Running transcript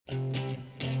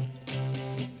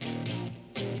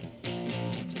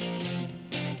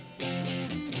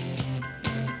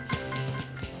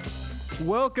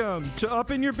Welcome to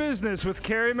Up in Your Business with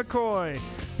Carrie McCoy.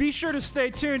 Be sure to stay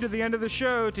tuned to the end of the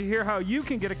show to hear how you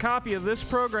can get a copy of this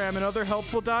program and other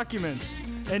helpful documents.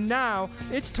 And now,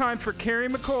 it's time for Carrie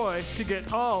McCoy to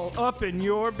get all up in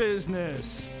your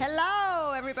business.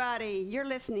 Hello, everybody. You're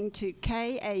listening to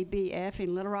KABF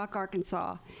in Little Rock,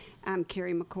 Arkansas. I'm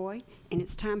Carrie McCoy, and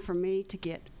it's time for me to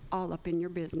get all up in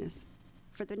your business.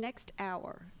 For the next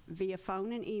hour, via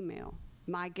phone and email,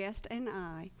 my guest and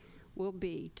I will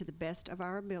be, to the best of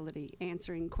our ability,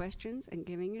 answering questions and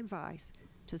giving advice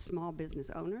to small business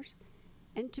owners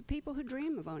and to people who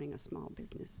dream of owning a small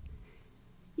business.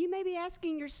 You may be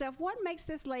asking yourself, what makes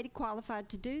this lady qualified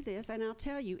to do this? And I'll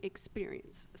tell you,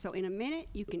 experience. So in a minute,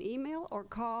 you can email or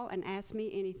call and ask me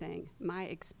anything. My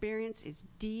experience is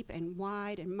deep and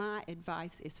wide, and my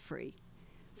advice is free.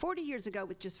 40 years ago,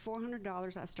 with just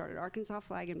 $400, I started Arkansas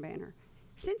Flag and Banner.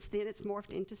 Since then, it's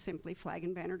morphed into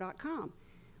simplyflagandbanner.com,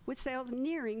 with sales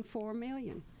nearing $4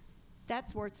 million.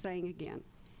 That's worth saying again.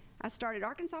 I started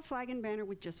Arkansas Flag and Banner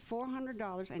with just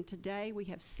 $400, and today we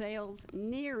have sales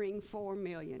nearing $4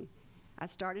 million. I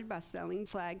started by selling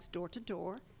flags door to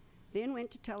door, then went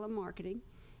to telemarketing,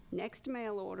 next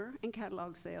mail order and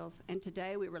catalog sales, and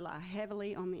today we rely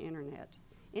heavily on the internet.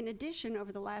 In addition,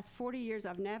 over the last 40 years,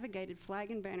 I've navigated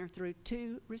Flag and Banner through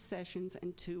 2 recessions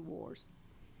and 2 wars.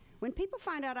 When people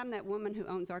find out I'm that woman who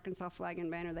owns Arkansas Flag and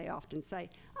Banner, they often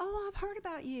say, "Oh, I've heard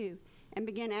about you," and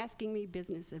begin asking me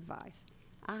business advice.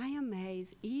 I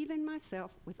amaze even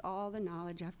myself with all the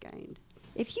knowledge I've gained.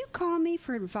 If you call me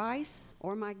for advice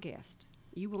or my guest,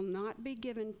 you will not be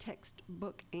given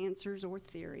textbook answers or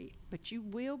theory, but you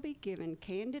will be given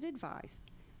candid advice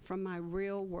from my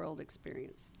real-world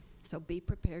experience. So be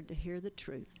prepared to hear the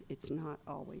truth. It's not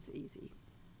always easy.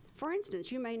 For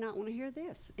instance, you may not want to hear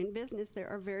this. In business, there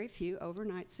are very few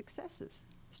overnight successes.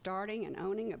 Starting and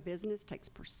owning a business takes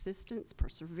persistence,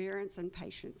 perseverance, and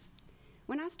patience.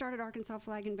 When I started Arkansas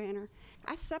Flag and Banner,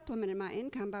 I supplemented my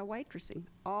income by waitressing,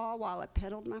 all while I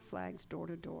peddled my flags door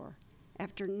to door.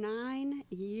 After 9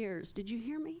 years, did you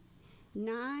hear me?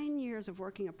 9 years of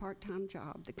working a part-time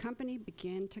job, the company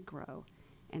began to grow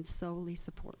and solely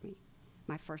support me.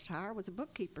 My first hire was a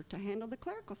bookkeeper to handle the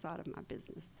clerical side of my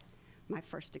business. My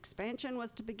first expansion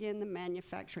was to begin the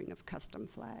manufacturing of custom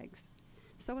flags.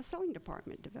 So a sewing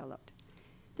department developed.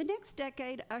 The next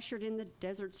decade ushered in the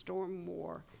Desert Storm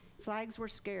War. Flags were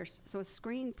scarce, so a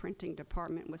screen printing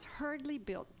department was hurriedly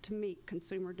built to meet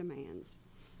consumer demands.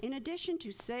 In addition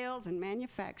to sales and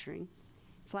manufacturing,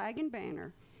 Flag and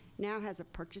Banner now has a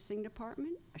purchasing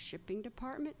department, a shipping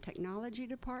department, technology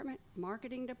department,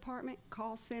 marketing department,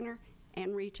 call center,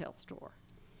 and retail store.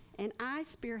 And I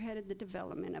spearheaded the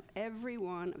development of every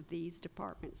one of these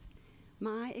departments.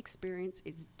 My experience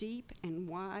is deep and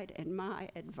wide, and my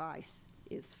advice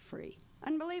is free.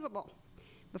 Unbelievable.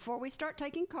 Before we start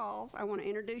taking calls, I want to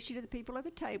introduce you to the people at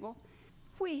the table.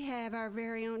 We have our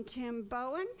very own Tim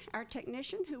Bowen, our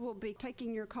technician, who will be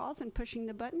taking your calls and pushing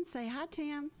the button. Say hi,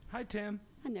 Tim. Hi, Tim.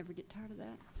 I never get tired of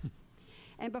that.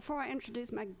 And before I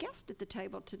introduce my guest at the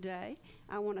table today,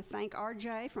 I want to thank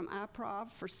RJ from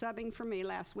iProv for subbing for me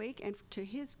last week, and to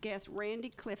his guest,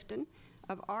 Randy Clifton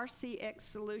of RCX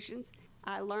Solutions.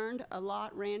 I learned a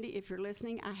lot, Randy, if you're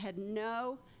listening. I had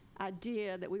no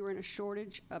idea that we were in a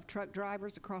shortage of truck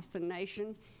drivers across the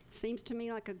nation. Seems to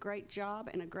me like a great job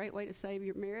and a great way to save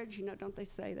your marriage. You know, don't they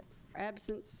say that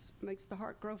absence makes the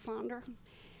heart grow fonder?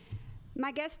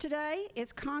 My guest today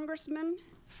is Congressman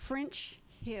French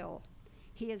Hill.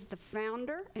 He is the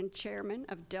founder and chairman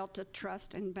of Delta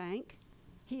Trust and Bank.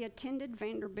 He attended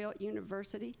Vanderbilt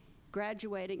University,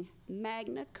 graduating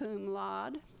magna cum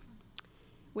laude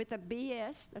with a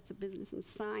BS, that's a business and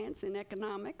science in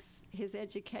economics. His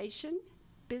education,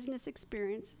 business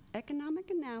experience, economic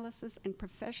analysis, and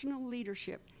professional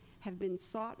leadership have been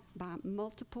sought by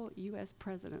multiple U.S.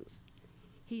 presidents.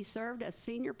 He served as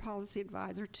senior policy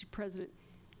advisor to President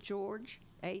George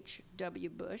H.W.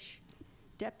 Bush,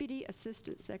 Deputy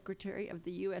Assistant Secretary of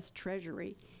the U.S.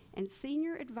 Treasury, and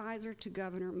Senior Advisor to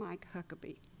Governor Mike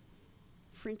Huckabee.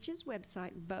 French's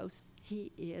website boasts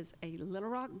he is a Little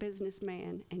Rock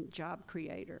businessman and job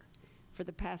creator. For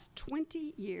the past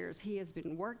 20 years, he has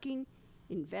been working,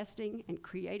 investing, and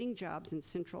creating jobs in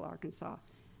Central Arkansas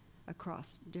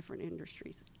across different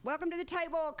industries. Welcome to the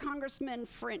table, Congressman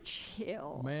French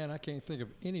Hill. Man, I can't think of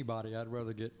anybody I'd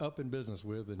rather get up in business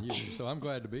with than you, so I'm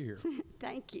glad to be here.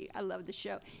 Thank you. I love the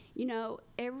show. You know,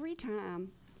 every time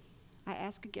I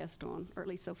ask a guest on, or at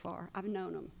least so far, I've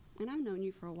known them, and I've known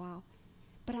you for a while,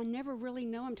 but I never really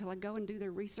know them until I go and do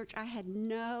their research. I had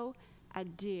no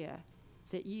idea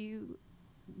that you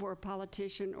were a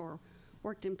politician or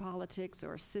worked in politics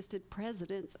or assisted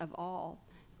presidents of all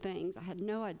things. I had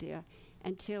no idea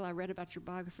until I read about your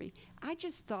biography. I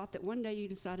just thought that one day you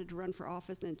decided to run for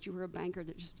office and that you were a banker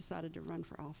that just decided to run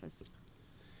for office.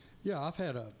 Yeah, I've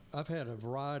had a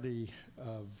variety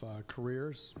of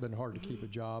careers. It's been hard to keep a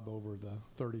job over the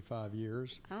 35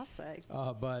 years. I'll say.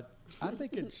 But I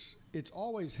think it's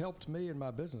always helped me in my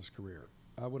business career.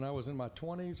 When I was in my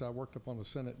 20s, I worked up on the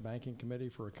Senate Banking Committee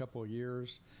for a couple of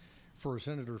years for a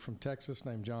senator from Texas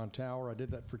named John Tower. I did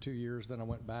that for 2 years. Then I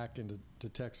went back into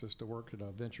Texas to work at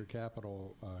a venture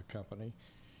capital company.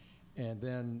 And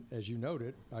then, as you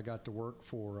noted, I got to work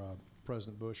for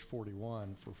President Bush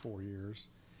 41 for 4 years.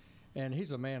 And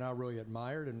he's a man I really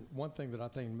admired. And one thing that I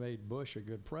think made Bush a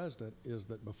good president is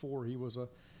that before he was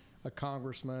a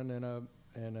congressman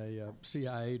and a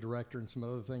CIA director and some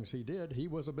other things he did, he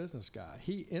was a business guy.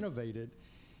 He innovated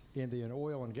in the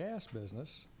oil and gas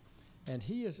business, and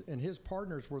he and his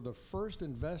partners were the first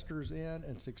investors in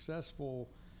and successful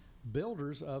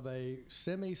builders of a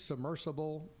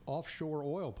semi-submersible offshore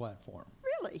oil platform.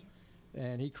 Really?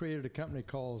 And he created a company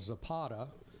called Zapata,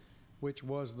 which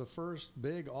was the first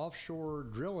big offshore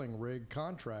drilling rig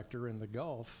contractor in the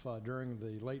Gulf during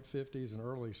the late 50s and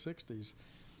early 60s.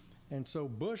 And so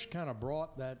Bush kind of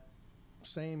brought that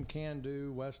same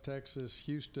can-do West Texas,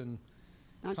 Houston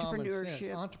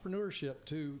entrepreneurship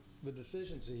to the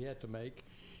decisions he had to make.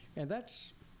 And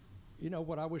that's,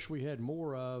 what I wish we had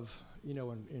more of,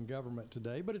 in government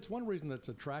today. But it's one reason that's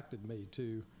attracted me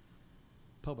to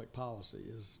public policy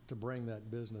is to bring that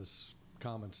business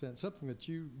common sense, something that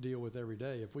you deal with every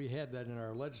day. If we had that in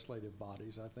our legislative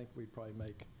bodies, I think we'd probably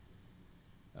make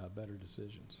better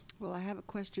decisions. Well, I have a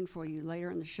question for you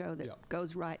later in the show that Yeah.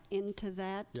 goes right into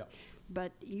that. Yeah.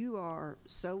 But you are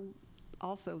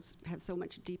have so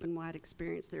much deep and wide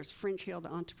experience. There's French Hill,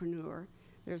 the entrepreneur.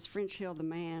 There's French Hill, the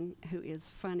man who is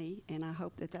funny, and I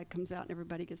hope that comes out and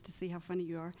everybody gets to see how funny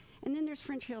you are. And then there's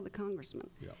French Hill, the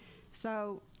congressman. Yeah.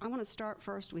 So I want to start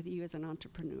first with you as an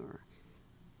entrepreneur.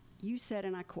 You said,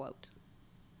 and I quote,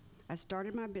 "I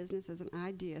started my business as an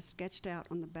idea sketched out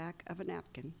on the back of a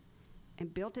napkin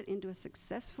and built it into a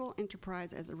successful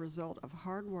enterprise as a result of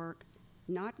hard work,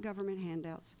 not government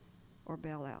handouts or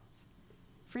bailouts."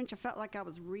 French, I felt like I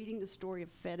was reading the story of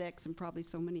FedEx and probably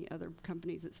so many other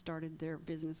companies that started their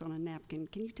business on a napkin.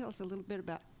 Can you tell us a little bit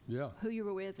about who you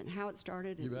were with and how it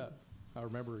started? You bet. I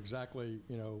remember exactly,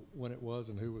 when it was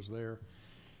and who was there.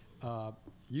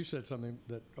 You said something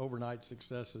that overnight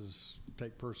successes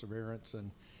take perseverance, and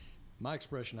my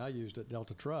expression I used at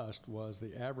Delta Trust was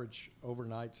the average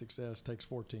overnight success takes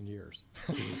 14 years.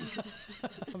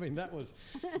 I mean, that was.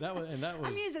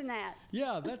 I'm using that.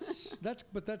 Yeah,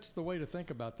 but that's the way to think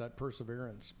about that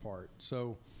perseverance part.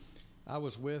 So, I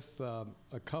was with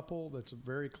a couple that's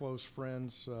very close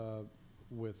friends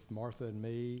with Martha and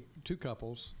me, two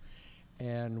couples,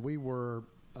 and we were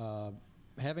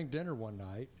having dinner one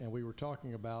night, and we were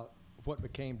talking about what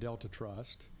became Delta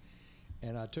Trust.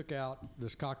 And I took out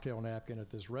this cocktail napkin at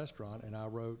this restaurant, and I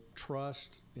wrote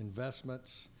trust,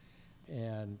 investments,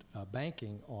 and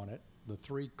banking on it, the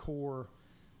three core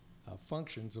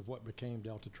functions of what became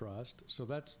Delta Trust. So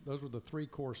those were the three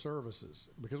core services,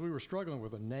 because we were struggling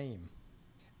with a name.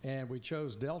 And we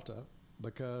chose Delta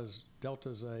because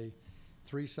Delta's a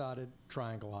three-sided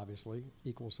triangle, obviously,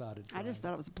 equal-sided triangle. I just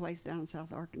thought it was a place down in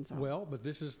South Arkansas. Well, but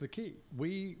this is the key.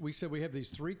 We said we have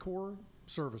these three core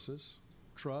services: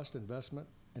 trust, investment,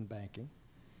 and banking.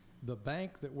 The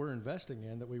bank that we're investing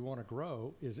in that we want to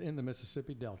grow is in the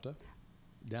Mississippi Delta,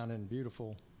 down in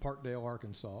beautiful Parkdale,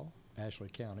 Arkansas, Ashley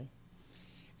County.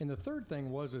 And the third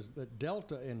thing is that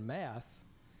Delta in math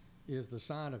is the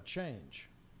sign of change.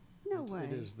 No way.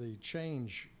 It is the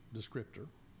change descriptor.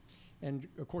 And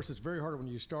of course, it's very hard when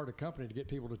you start a company to get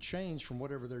people to change from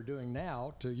whatever they're doing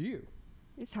now to you.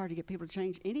 It's hard to get people to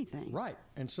change anything. Right.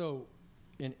 And so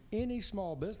in any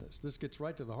small business, this gets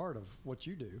right to the heart of what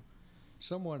you do.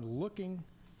 Someone looking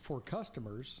for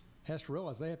customers has to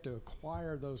realize they have to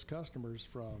acquire those customers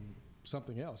from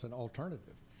something else, an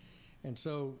alternative. And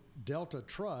so Delta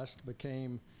Trust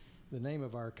became the name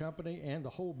of our company and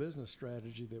the whole business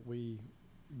strategy that we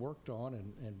worked on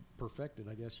and perfected,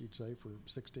 I guess you'd say, for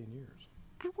 16 years.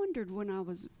 I wondered when I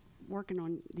was working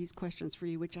on these questions for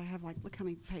you, which I have, look how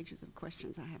many pages of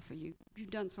questions I have for you. You've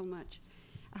done so much.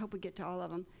 I hope we get to all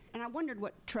of them. And I wondered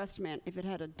what trust meant, if it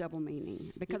had a double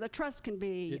meaning. Because a trust can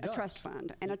be a trust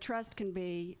fund, and a trust can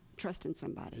be trusting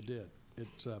somebody. It did.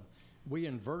 We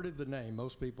inverted the name.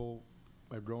 Most people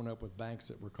have grown up with banks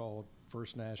that were called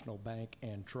First National Bank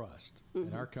and Trust. Mm-hmm.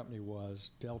 And our company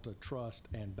was Delta Trust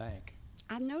and Bank.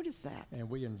 I noticed that. And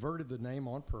we inverted the name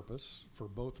on purpose for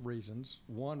both reasons.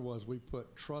 One was we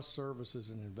put trust services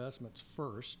and investments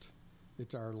first.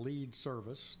 It's our lead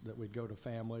service that we go to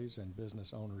families and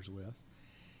business owners with.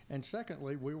 And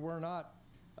secondly, we were not,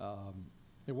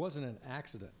 it wasn't an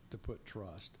accident to put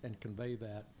trust and convey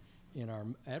that in our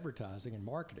advertising and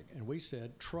marketing. And we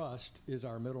said trust is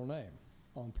our middle name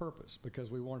on purpose because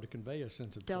we wanted to convey a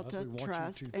sense of trust. Delta We want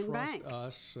Trust you to and trust Bank.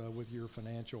 us with your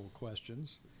financial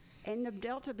questions. And the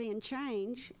Delta being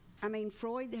change, I mean,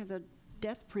 Freud has a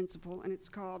death principle, and it's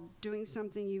called doing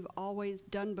something you've always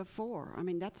done before. I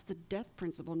mean, that's the death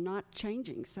principle, not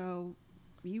changing. So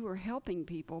you were helping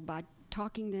people by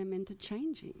talking them into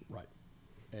changing. Right.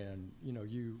 And,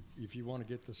 if you want to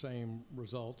get the same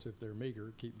results, if they're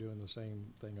meager, keep doing the same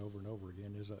thing over and over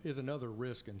again is another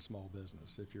risk in small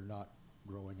business if you're not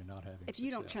growing and not having If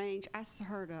you don't success. change, I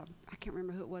can't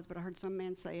remember who it was, but I heard some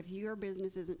man say, if your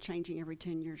business isn't changing every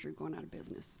 10 years, you're going out of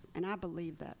business. And I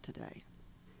believe that today.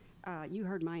 You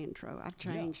heard my intro. I've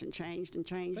changed and changed and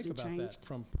changed Think and about changed. that,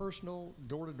 from personal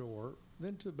door-to-door,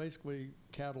 then to basically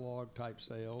catalog-type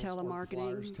sales. or Telemarketing.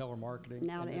 flyers, telemarketing.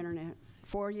 Now and the then internet.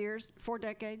 4 years, 4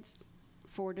 decades,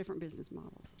 4 different business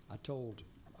models. I told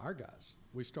our guys,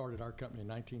 we started our company in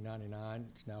 1999.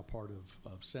 It's now part of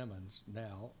Simmons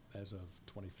now, as of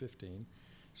 2015.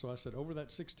 So I said, over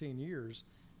that 16 years,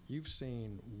 you've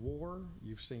seen war,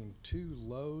 you've seen 2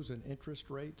 lows in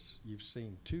interest rates, you've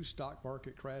seen 2 stock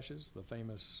market crashes, the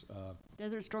famous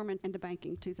Desert Storm and the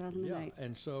banking, 2008.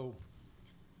 and so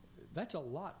that's a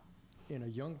lot in a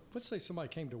young, let's say somebody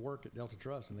came to work at Delta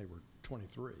Trust and they were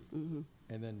 23, and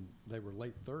then they were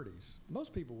late 30s.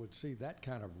 Most people would see that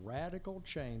kind of radical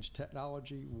change,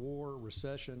 technology, war,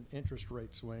 recession, interest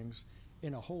rate swings,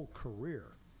 in a whole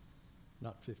career,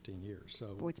 not 15 years.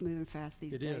 So Boy, it's moving fast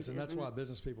these it days. is, and that's isn't why it?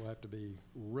 business people have to be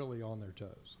really on their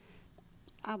toes.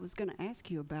 I was going to ask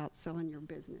you about selling your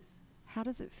business. How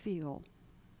does it feel?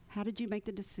 How did you make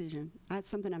the decision? That's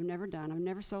something I've never done. I've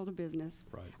never sold a business.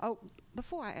 Right. Oh,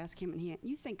 before I ask him, and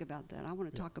you think about that. I want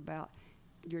to talk about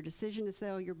your decision to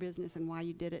sell your business and why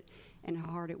you did it and how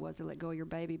hard it was to let go of your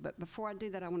baby. But before I do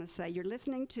that, I want to say you're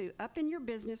listening to Up in Your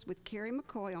Business with Carrie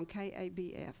McCoy on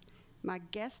KABF. My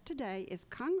guest today is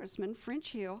Congressman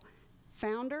French Hill,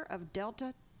 founder of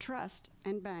Delta Trust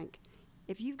and Bank.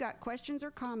 If you've got questions or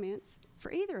comments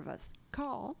for either of us,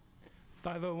 call.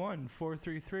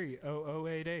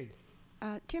 501-433-0088.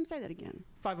 Tim, say that again.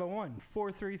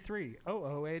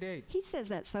 501-433-0088. He says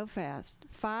that so fast.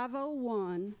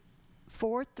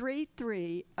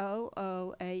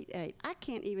 501-433-0088. I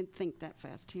can't even think that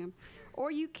fast, Tim.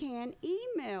 Or you can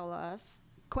email us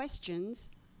questions.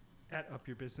 At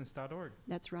upyourbusiness.org.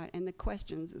 That's right. And the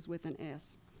questions is with an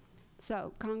S.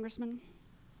 So, Congressman,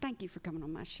 thank you for coming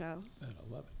on my show. And I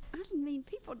love it. I mean,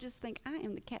 people just think I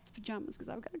am the cat's pajamas because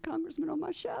I've got a congressman on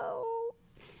my show.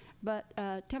 But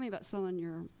tell me about selling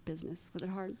your business. Was it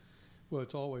hard? Well,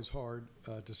 it's always hard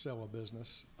to sell a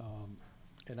business.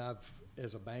 And I've,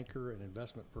 as a banker and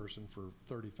investment person for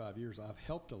 35 years, I've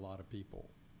helped a lot of people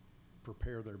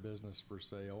prepare their business for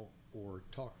sale or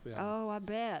talk them. Oh, I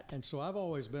bet. And so I've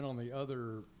always been on the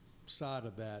other side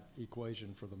of that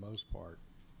equation for the most part,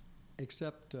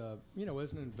 except,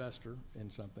 as an investor in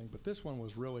something. But this one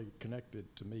was really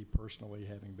connected to me personally,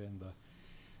 having been the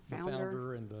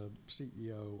founder and the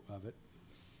CEO of it.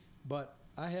 But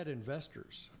I had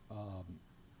investors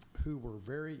who were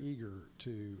very eager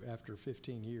to, after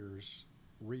 15 years,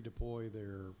 redeploy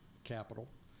their capital.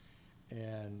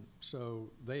 And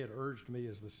so they had urged me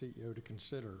as the CEO to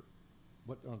consider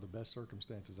what, under the best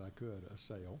circumstances I could, a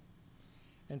sale.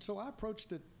 And so I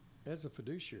approached it as a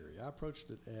fiduciary. I approached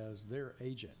it as their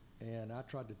agent. And I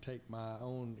tried to take my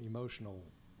own emotional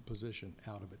position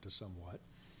out of it to somewhat.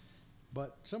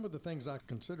 But some of the things I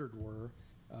considered were,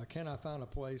 can I find a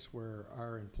place where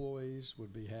our employees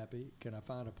would be happy? Can I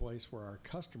find a place where our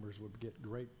customers would get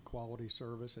great quality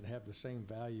service and have the same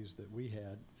values that we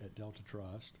had at Delta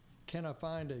Trust? Can I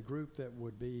find a group that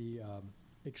would be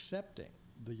accepting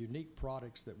the unique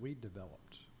products that we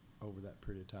developed over that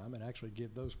period of time and actually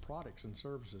give those products and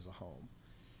services a home?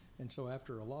 And so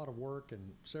after a lot of work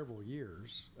and several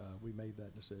years, we made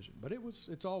that decision. But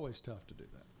it's always tough to do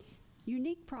that.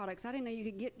 Unique products. I didn't know you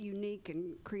could get unique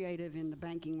and creative in the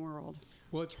banking world.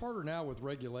 Well, it's harder now with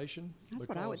regulation. That's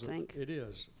what I would because think. It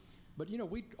is. But,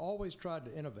 we always tried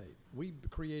to innovate. We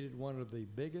created one of the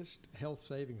biggest health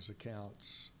savings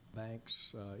accounts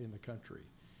banks in the country.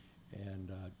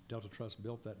 And Delta Trust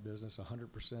built that business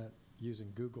 100%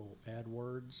 using Google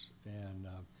AdWords and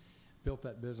built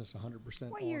that business 100%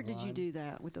 What year did you online. do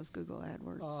that with those Google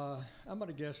AdWords? I'm going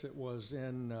to guess it was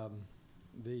in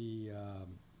the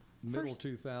middle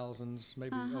First- 2000s,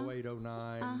 maybe 08,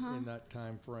 09, in that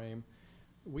time frame.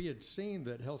 We had seen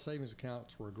that health savings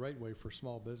accounts were a great way for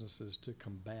small businesses to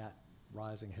combat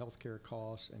rising healthcare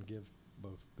costs and give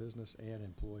both business and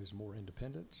employees more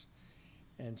independence.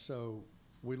 And so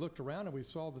we looked around and we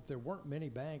saw that there weren't many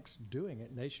banks doing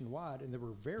it nationwide, and there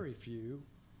were very few,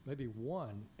 maybe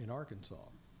one in Arkansas.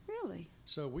 Really?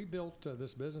 So we built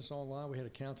this business online. We had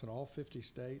accounts in all 50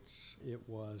 states. It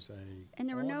was a And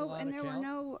there were online were account.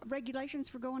 no regulations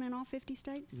for going in all 50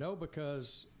 states? No,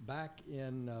 because back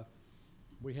in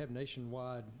we have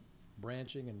nationwide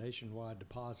branching and nationwide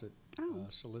deposit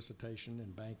solicitation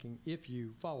and banking if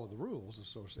you follow the rules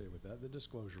associated with that, the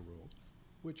disclosure rule,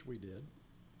 which we did.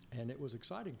 And it was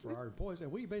exciting for our employees.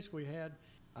 And we basically had,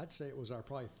 I'd say it was our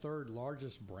probably third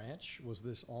largest branch, was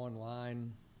this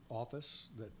online office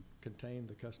that contained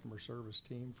the customer service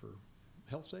team for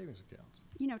health savings accounts.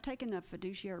 You know, taking a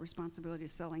fiduciary responsibility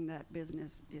of selling that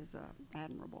business is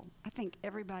admirable. I think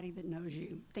everybody that knows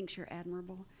you thinks you're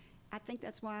admirable. I think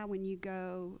that's why when you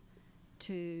go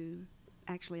to,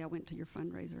 actually I went to your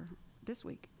fundraiser this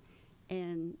week,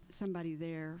 and somebody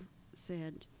there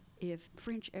said, if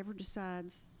French ever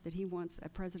decides that he wants a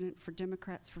president for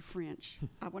Democrats for French,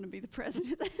 I want to be the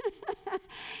president.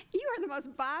 You are the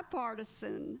most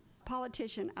bipartisan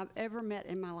politician I've ever met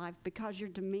in my life, because your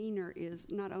demeanor is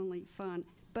not only fun,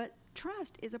 but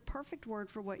trust is a perfect word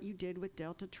for what you did with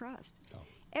Delta Trust. Oh.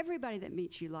 Everybody that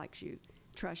meets you likes you,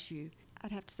 trusts you.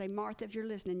 I'd have to say, Martha, if you're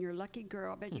listening, you're a lucky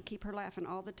girl. I bet you keep her laughing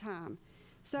all the time.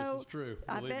 So This is true,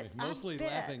 believe me. Mostly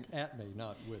bet. laughing at me,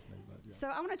 not with me. But yeah. So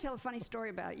I want to tell a funny story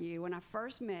about you. When I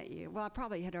first met you, well, I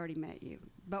probably had already met you,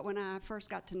 but when I first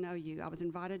got to know you, I was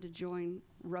invited to join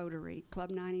Rotary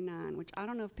Club 99, which I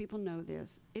don't know if people know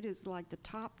this. It is like the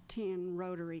top 10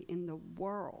 Rotary in the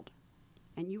world,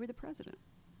 and you were the president.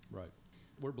 Right.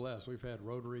 We're blessed. We've had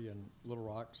Rotary in Little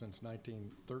Rock since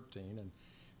 1913, and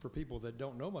for people that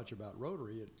don't know much about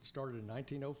Rotary, it started in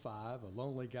 1905. A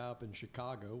lonely guy up in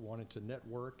Chicago wanted to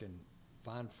network and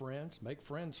find friends, make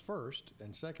friends first,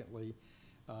 and secondly,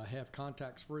 have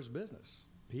contacts for his business.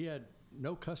 He had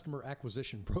no customer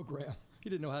acquisition program.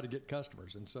 He didn't know how to get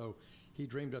customers, and so he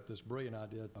dreamed up this brilliant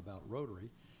idea about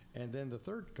Rotary. And then the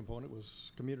third component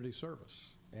was community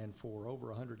service. And for over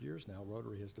 100 years now,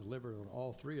 Rotary has delivered on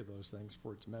all three of those things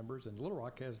for its members. And Little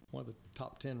Rock has one of the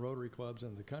top 10 Rotary clubs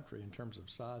in the country in terms of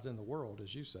size in the world,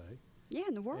 as you say. Yeah,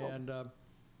 in the world. And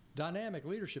dynamic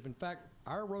leadership. In fact,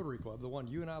 our Rotary Club, the one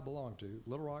you and I belong to,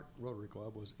 Little Rock Rotary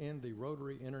Club, was in the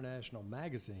Rotary International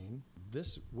magazine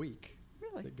this week.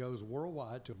 Really? It goes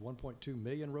worldwide to 1.2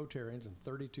 million Rotarians and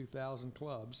 32,000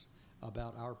 clubs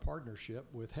about our partnership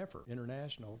with Heifer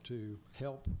International to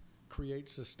help create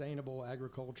sustainable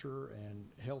agriculture and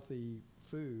healthy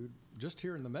food just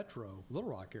here in the metro Little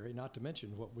Rock area, not to mention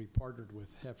what we partnered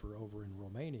with Heifer over in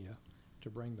Romania to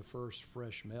bring the first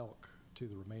fresh milk to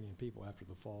the Romanian people after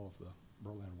the fall of the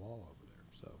Berlin Wall over there.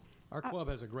 So our club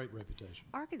has a great reputation.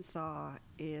 Arkansas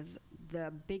is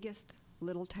the biggest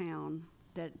little town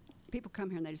that people come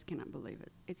here and they just cannot believe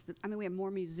it. We have more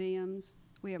museums,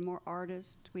 we have more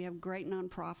artists, we have great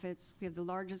nonprofits, we have the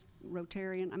largest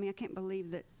Rotarian. I can't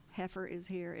believe that Heifer is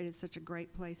here. It is such a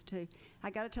great place, too. I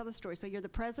got to tell the story. So you're the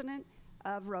president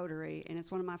of Rotary, and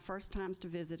it's one of my first times to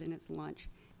visit, and it's lunch.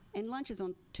 And lunch is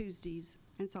on Tuesdays,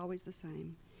 and it's always the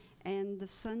same. And the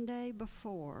Sunday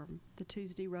before the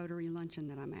Tuesday Rotary luncheon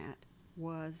that I'm at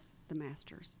was the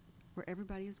Masters, where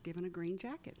everybody is given a green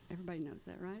jacket. Everybody knows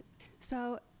that, right?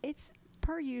 So it's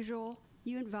per usual.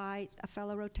 You invite a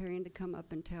fellow Rotarian to come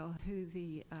up and tell who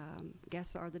the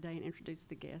guests are of the day and introduce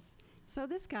the guests. So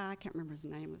this guy, I can't remember his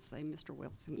name, let's say Mr.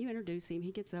 Wilson. You introduce him,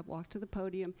 he gets up, walks to the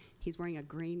podium, he's wearing a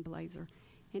green blazer,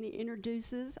 and he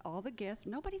introduces all the guests.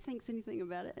 Nobody thinks anything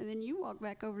about it, and then you walk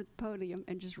back over to the podium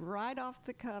and just right off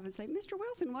the cuff and say, Mr.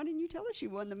 Wilson, why didn't you tell us you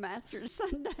won the Masters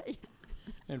Sunday?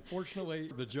 And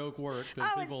fortunately, the joke worked, and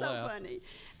Oh, people it's so laughed. funny.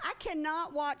 I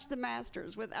cannot watch the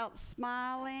Masters without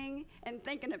smiling and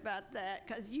thinking about that,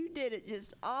 because you did it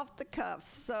just off the cuff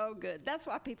so good. That's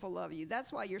why people love you.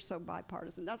 That's why you're so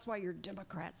bipartisan. That's why you're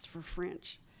Democrats for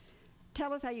French.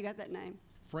 Tell us how you got that name.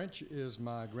 French is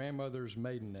my grandmother's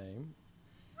maiden name.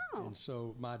 Oh, And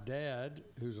so my dad,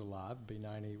 who's alive, be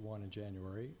 91 in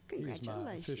January, he's my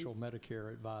official Congratulations.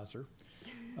 Medicare advisor.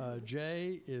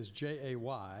 J is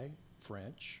J-A-Y,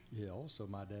 French Hill, so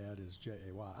my dad is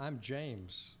J-A-Y. I'm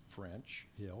James French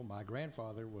Hill. My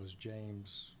grandfather was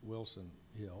James Wilson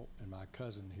Hill, and my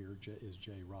cousin here is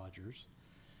Jay Rogers.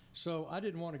 So I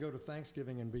didn't want to go to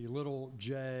Thanksgiving and be little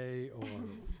J or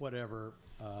whatever,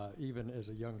 even as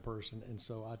a young person, and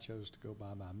so I chose to go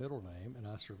by my middle name, and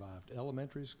I survived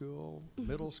elementary school,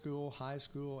 middle school, high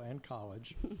school, and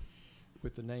college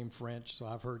with the name French. So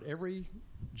I've heard every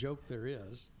joke there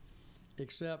is,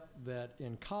 except that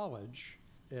in college,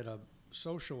 at a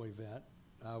social event,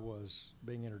 I was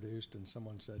being introduced, and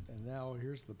someone said, and now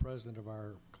here's the president of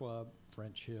our club,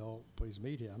 French Hill, please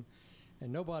meet him.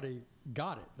 And nobody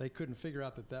got it. They couldn't figure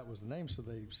out that that was the name, so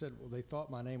they said, well, they thought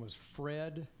my name was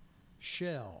Fred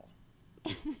Shell,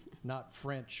 not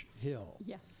French Hill.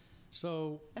 Yeah.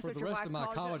 So That's for what the your rest wife of my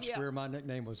called you, college yeah. career, my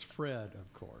nickname was Fred,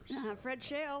 of course. Fred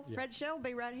Shell. Yeah. Fred Shell will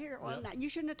be right here. Well, Yep. now, you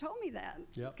shouldn't have told me that.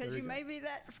 Yep, Because there you you go. may be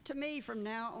that to me from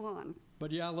now on.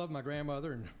 But yeah, I love my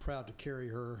grandmother and proud to carry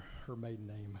her maiden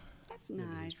name That's into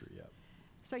nice. history. Yep.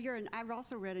 So I've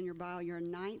also read in your bio you're a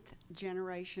 9th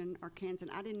generation Arkansan.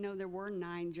 I didn't know there were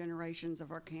 9 generations of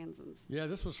Arkansans. Yeah,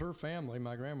 this was her family,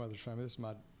 my grandmother's family.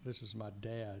 This is my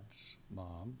dad's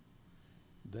mom.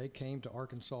 They came to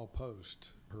Arkansas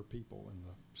Post, her people, in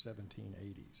the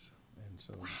 1780s. And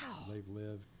so they've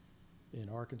lived in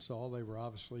Arkansas. They were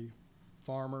obviously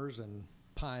farmers and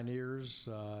pioneers.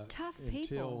 Tough until,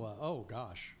 people.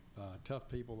 tough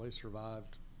people. They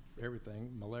survived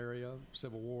everything, malaria,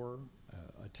 Civil War,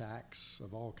 attacks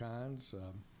of all kinds.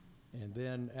 And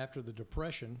then after the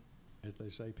Depression, as they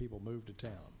say, people moved to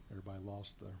town. Everybody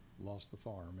lost the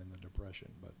farm in the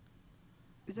Depression. But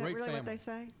Is that great really what family. they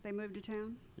say? They moved to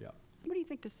town? yeah. What do you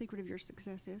think the secret of your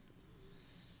success is?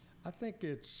 I think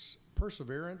it's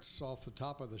perseverance. Off the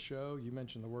top of the show, you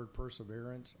mentioned the word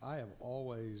perseverance. I have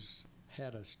always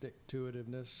had a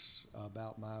stick-to-itiveness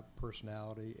about my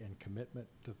personality and commitment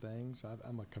to things.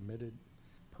 I'm a committed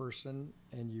person,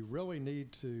 and you really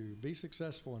need to be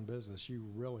successful in business. You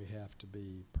really have to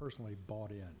be personally bought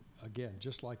in. Again,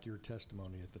 just like your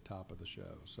testimony at the top of the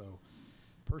show. So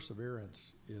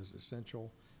perseverance is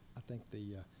essential. I think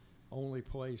the only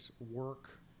place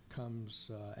work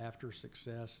comes after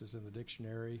success is in the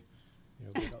dictionary. You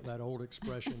know, that old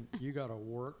expression, you got to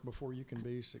work before you can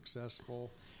be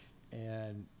successful.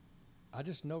 And I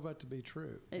just know that to be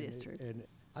true. It is true. And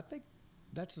I think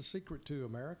that's the secret to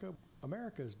America.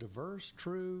 America is diverse,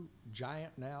 true,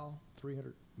 giant now,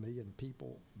 300 million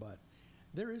people, but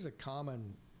there is a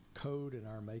common code in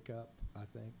our makeup, I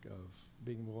think, of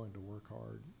being willing to work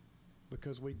hard,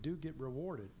 because we do get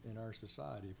rewarded in our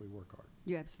society if we work hard.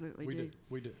 You absolutely We do. do.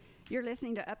 We do. You're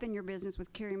listening to Up in Your Business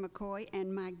with Carrie McCoy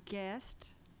and my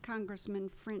guest, Congressman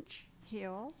French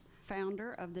Hill,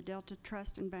 founder of the Delta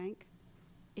Trust and Bank.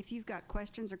 If you've got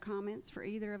questions or comments for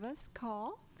either of us,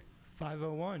 call.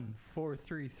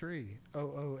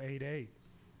 501-433-0088.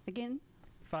 Again,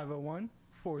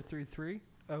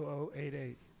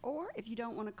 501-433-0088. or if you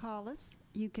don't want to call us,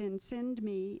 you can send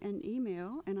me an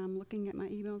email, and I'm looking at my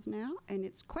emails now, and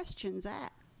it's questions@.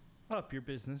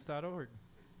 Upyourbusiness.org.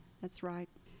 That's right.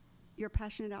 You're a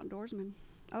passionate outdoorsman.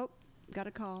 Oh, got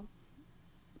a call.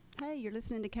 Hey, you're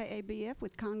listening to KABF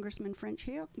with Congressman French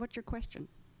Hill. What's your question?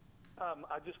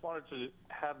 I just wanted to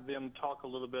have them talk a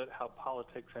little bit how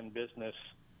politics and business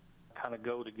kind of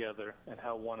go together and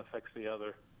how one affects the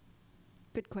other.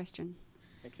 Good question.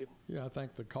 Thank you. Yeah, I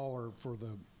thank the caller for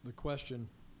the question.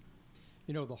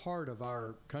 You know, the heart of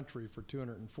our country for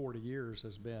 240 years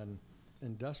has been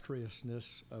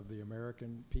industriousness of the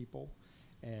American people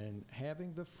and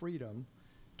having the freedom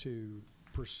to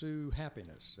pursue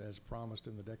happiness as promised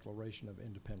in the Declaration of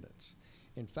Independence.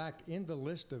 In fact, in the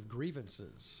list of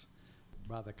grievances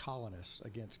by the colonists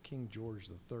against King George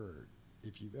III,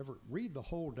 if you ever read the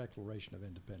whole Declaration of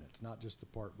Independence, not just the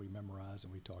part we memorize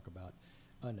and we talk about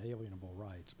unalienable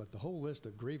rights, but the whole list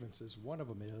of grievances, one of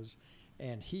them is,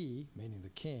 and he, meaning the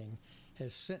king,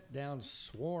 has sent down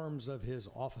swarms of his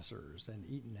officers and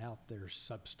eaten out their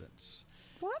substance.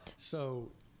 What?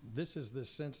 So this is the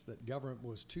sense that government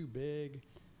was too big,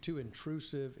 too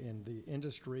intrusive in the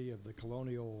industry of the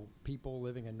colonial people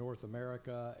living in North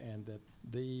America, and that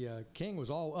the king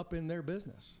was all up in their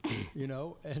business, you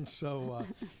know, and so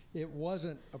it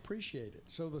wasn't appreciated.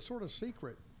 So the sort of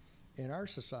secret in our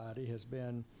society has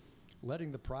been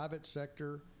letting the private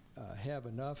sector have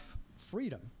enough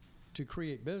freedom to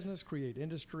create business, create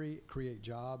industry, create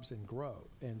jobs, and grow.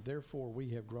 And therefore, we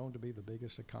have grown to be the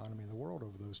biggest economy in the world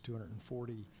over those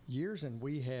 240 years, and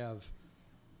we have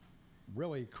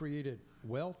really created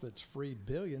wealth that's freed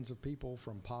billions of people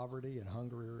from poverty and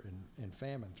hunger and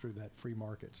famine through that free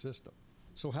market system.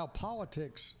 So how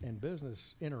politics and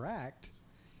business interact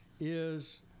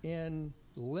is in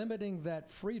limiting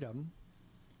that freedom,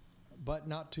 but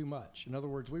not too much. In other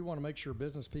words, we want to make sure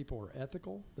business people are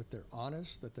ethical, that they're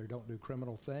honest, that they don't do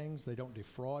criminal things, they don't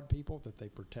defraud people, that they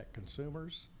protect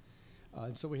consumers.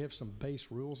 And so we have some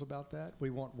base rules about that.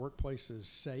 We want workplaces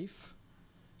safe.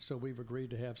 So we've agreed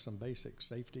to have some basic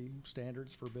safety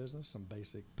standards for business, some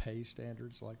basic pay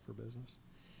standards like for business.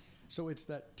 So it's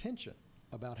that tension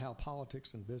about how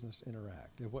politics and business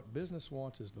interact. And what business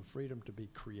wants is the freedom to be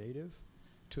creative,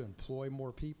 to employ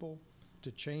more people,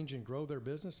 to change and grow their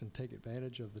business and take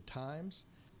advantage of the times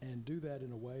and do that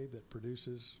in a way that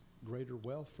produces greater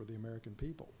wealth for the American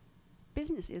people.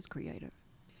 Business is creative.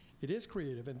 It is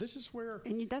creative, and this is where...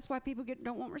 And that's why people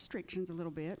don't want restrictions a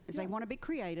little bit, is they want to be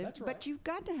creative. That's right. But you've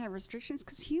got to have restrictions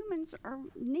because humans are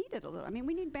needed a little. I mean,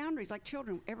 we need boundaries. Like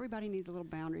children, everybody needs a little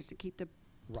boundaries to keep the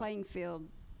playing field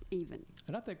even.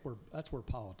 And I think that's where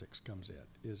politics comes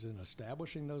in, is in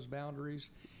establishing those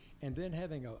boundaries and then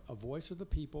having a voice of the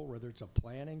people, whether it's a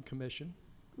planning commission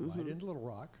right in Little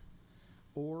Rock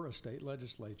or a state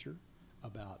legislature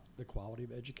about the quality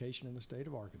of education in the state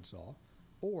of Arkansas,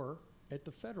 or at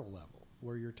the federal level,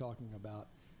 where you're talking about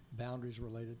boundaries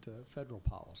related to federal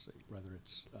policy, whether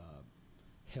it's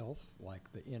health,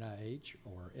 like the NIH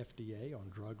or FDA on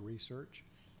drug research.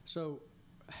 So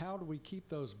how do we keep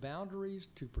those boundaries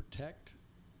to protect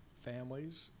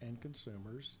families and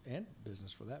consumers, and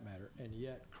business for that matter, and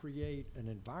yet create an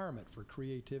environment for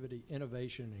creativity,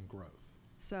 innovation, and growth?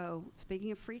 So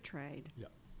speaking of free trade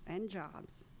and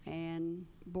jobs and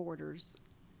borders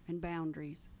and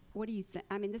boundaries, what do you think?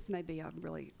 I mean, this may be a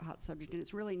really hot subject, and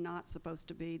it's really not supposed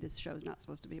to be, this show's not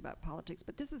supposed to be about politics,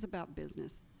 but this is about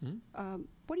business.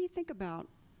 What do you think about,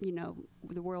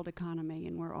 the world economy,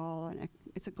 and we're all,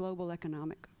 it's a global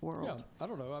economic world? Yeah, I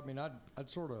don't know. I mean, I'd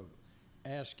sort of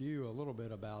ask you a little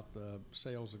bit about the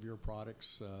sales of your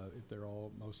products, if they're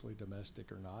all mostly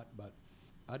domestic or not, but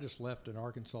I just left an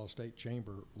Arkansas State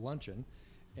Chamber luncheon,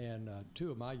 and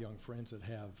two of my young friends that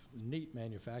have neat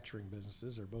manufacturing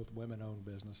businesses are both women-owned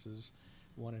businesses,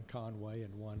 one in Conway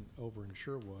and one over in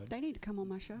Sherwood. They need to come on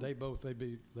my show. They'd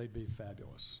be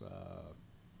fabulous.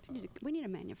 We need a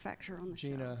manufacturer on the show.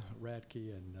 Gina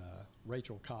Radke and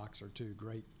Rachel Cox are two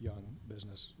great young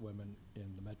business women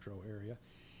in the metro area,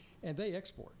 and they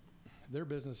export. Their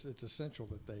business, it's essential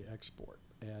that they export.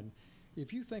 And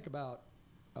if you think about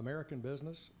American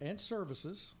business and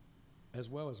services, as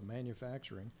well as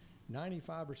manufacturing,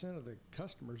 95% of the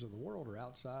customers of the world are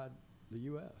outside the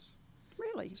U.S.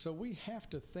 Really? So we have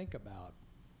to think about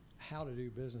how to do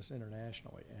business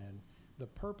internationally. And the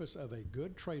purpose of a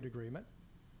good trade agreement,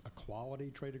 a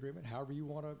quality trade agreement, however you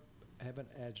want to have an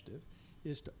adjective,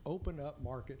 is to open up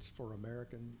markets for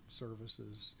American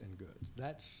services and goods.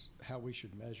 That's how we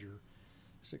should measure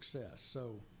success.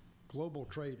 So global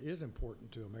trade is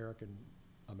important to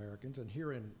Americans. And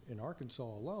here in Arkansas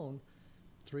alone,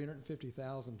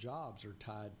 350,000 jobs are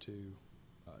tied to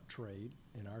trade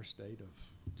in our state of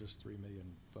just 3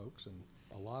 million folks. And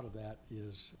a lot of that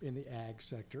is in the ag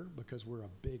sector because we're a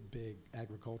big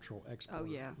agricultural exporter. Oh,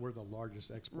 yeah. We're the largest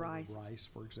exporter of rice,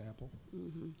 for example.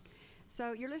 Mm-hmm.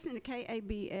 So you're listening to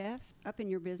KABF, Up in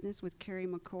Your Business with Carrie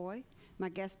McCoy. My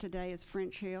guest today is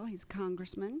French Hill. He's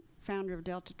congressman, founder of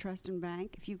Delta Trust and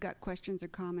Bank. If you've got questions or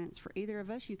comments for either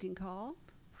of us, you can call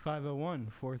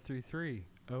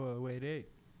 501-433-0088.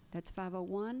 That's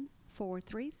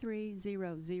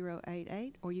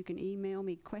 501-433-0088, or you can email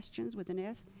me questions with an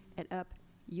S at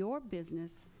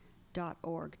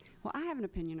upyourbusiness.org. Well, I have an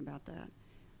opinion about that.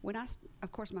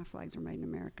 Of course, my flags are made in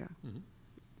America. Mm-hmm.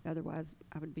 Otherwise,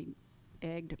 I would be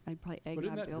egged. They'd probably egg my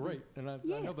building. But isn't that great? And I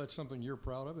know that's something you're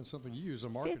proud of and something you use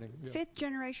in marketing. Fifth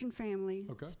generation family,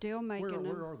 still making them.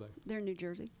 Where are they? They're in New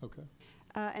Jersey. Okay.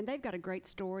 And they've got a great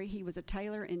story. He was a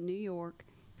tailor in New York,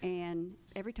 and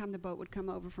every time the boat would come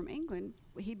over from England,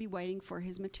 he'd be waiting for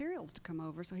his materials to come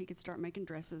over so he could start making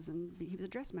dresses, and he was a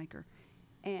dressmaker,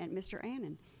 and Mr.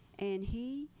 Annan. And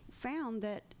he found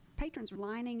that patrons were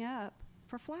lining up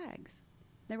for flags.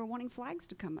 They were wanting flags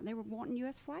to come. They were wanting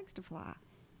U.S. flags to fly.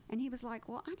 And he was like,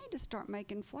 well, I need to start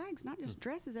making flags, not just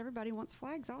dresses. Everybody wants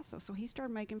flags also. So he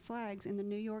started making flags in the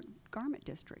New York garment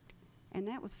district. And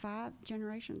that was 5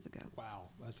 generations ago. Wow,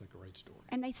 that's a great story.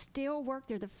 And they still work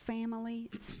there. The family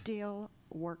still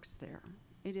works there.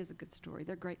 It is a good story.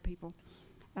 They're great people.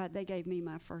 They gave me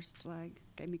my first flag,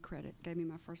 gave me credit, gave me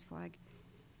my first flag.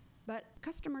 But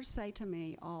customers say to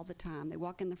me all the time, they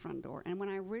walk in the front door, and when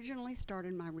I originally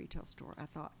started my retail store, I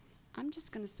thought, I'm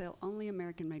just going to sell only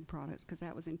American-made products because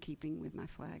that was in keeping with my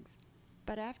flags.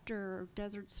 But after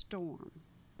Desert Storm,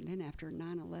 and then after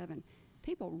 9/11,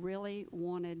 people really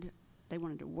wanted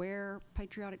to wear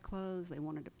patriotic clothes. They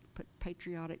wanted to put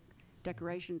patriotic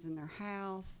decorations in their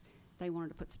house. They wanted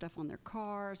to put stuff on their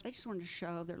cars. They just wanted to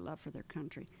show their love for their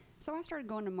country. So I started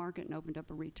going to market and opened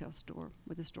up a retail store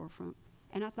with a storefront.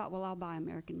 And I thought, well, I'll buy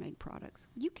American-made products.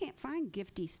 You can't find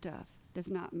gifty stuff that's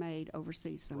not made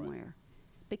overseas somewhere. Right.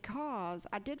 Because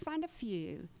I did find a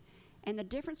few, and the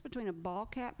difference between a ball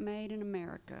cap made in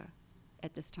America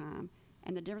at this time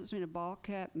and the difference between a ball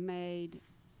cap made,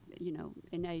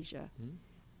 in Asia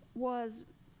was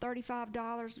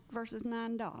 $35 versus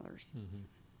 $9. Mm-hmm.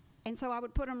 And so I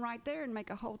would put them right there and make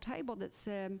a whole table that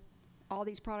said, all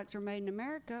these products are made in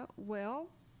America. Well,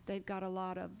 they've got a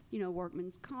lot of,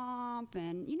 workman's comp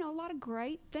and, a lot of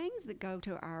great things that go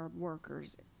to our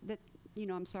workers that,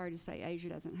 I'm sorry to say Asia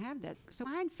doesn't have that. So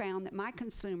I found that my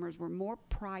consumers were more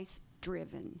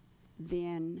price-driven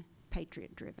than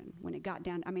patriot-driven. When it got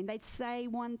down, they'd say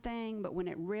one thing, but when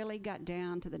it really got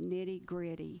down to the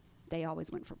nitty-gritty, they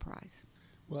always went for price.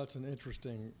 Well, it's an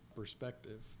interesting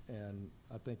perspective, and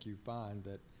I think you find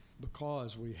that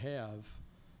because we have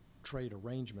trade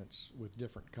arrangements with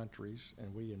different countries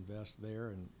and we invest there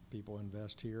and people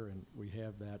invest here and we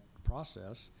have that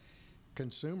process,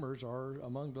 consumers are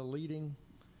among the leading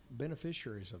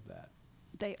beneficiaries of that.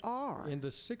 They are. In the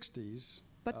 60s.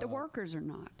 But the workers are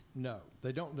not. No,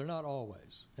 they don't. They're not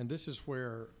always. And this is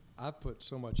where I've put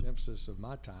so much emphasis of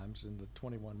my times in the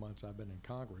 21 months I've been in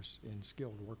Congress in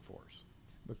skilled workforce.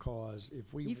 Because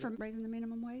if we... You from raising the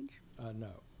minimum wage?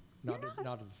 No. Not at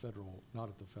the federal. Oh,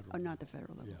 not the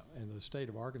federal level. Yeah, and the state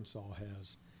of Arkansas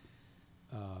has,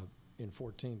 in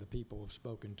 2014, the people have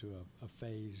spoken to a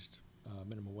phased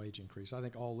minimum wage increase. I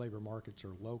think all labor markets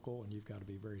are local, and you've got to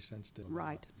be very sensitive.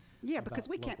 Right. Yeah, because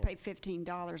we can't pay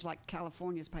 $15 like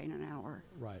California's paying an hour.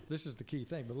 Right. This is the key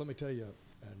thing. But let me tell you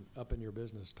an up in your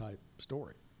business type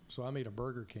story. So I met a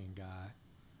Burger King guy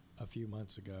a few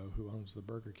months ago who owns the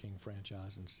Burger King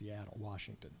franchise in Seattle,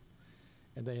 Washington.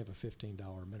 And they have a $15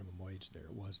 minimum wage there.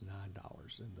 It was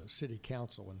 $9. And the city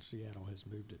council in Seattle has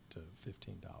moved it to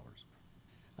 $15.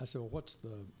 I said, well, what's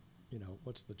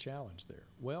the challenge there?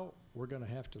 Well, we're going to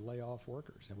have to lay off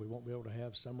workers, and we won't be able to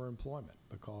have summer employment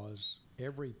because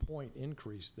every point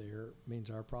increase there means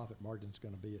our profit margin is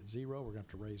going to be at zero. We're going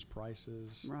to have to raise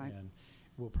prices, right. And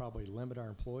we'll probably limit our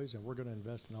employees, and we're going to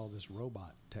invest in all this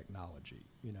robot technology,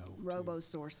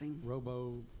 Robo-sourcing.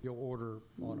 You'll order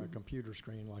on a computer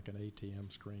screen like an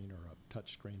ATM screen or a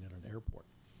touch screen at an airport.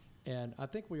 And I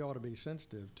think we ought to be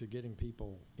sensitive to getting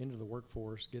people into the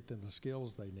workforce, get them the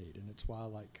skills they need. And it's why I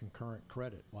like concurrent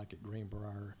credit, like at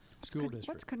Greenbrier School District.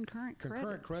 What's concurrent credit?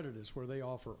 Concurrent credit is where they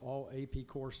offer all AP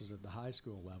courses at the high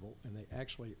school level, and they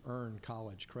actually earn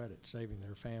college credit, saving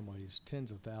their families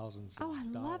tens of thousands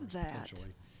of dollars love that.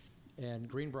 potentially. And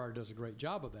Greenbrier does a great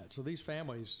job of that. So these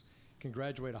families can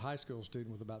graduate a high school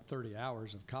student with about 30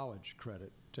 hours of college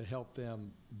credit to help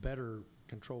them better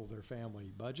control their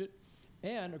family budget.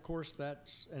 And, of course,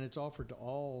 it's offered to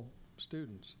all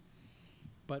students.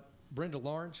 But Brenda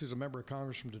Lawrence, who's a member of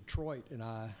Congress from Detroit, and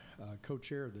I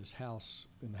co-chair this House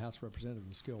in the House of Representatives of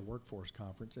the Skilled Workforce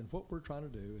Conference. And what we're trying to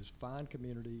do is find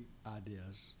community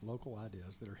ideas, local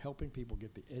ideas, that are helping people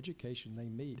get the education they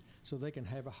need so they can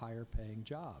have a higher paying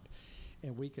job.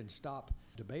 And we can stop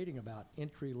debating about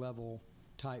entry-level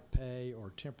type pay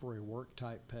or temporary work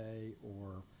type pay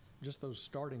or just those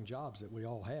starting jobs that we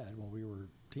all had when we were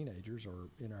teenagers or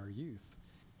in our youth.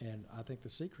 And I think the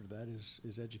secret of that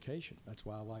is education. That's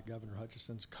why I like Governor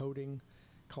Hutchinson's coding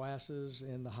classes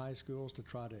in the high schools to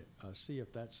try to see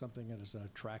if that's something that is an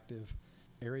attractive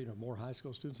area to more high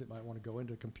school students that might want to go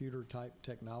into computer-type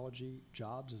technology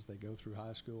jobs as they go through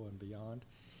high school and beyond.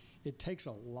 It takes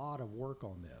a lot of work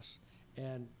on this.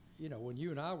 And, when you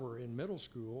and I were in middle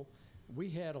school, we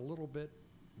had a little bit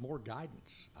more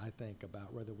guidance, I think,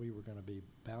 about whether we were going to be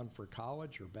bound for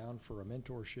college or bound for a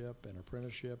mentorship and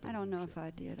apprenticeship. I don't know if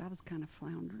I did. I was kind of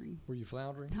floundering. Were you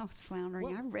floundering? I was floundering.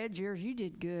 Well, I read yours. You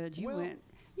did good. You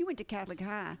went to Catholic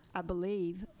High, I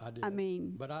believe. I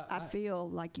did. But I feel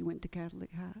like you went to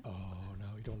Catholic High. Oh, no,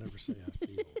 you don't ever say I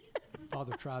feel.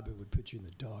 Father Tribe would put you in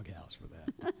the doghouse for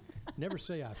that. Never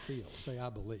say I feel. Say I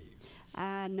believe.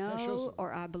 I know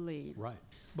or I believe. Right.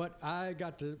 But I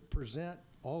got to present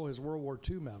all his World War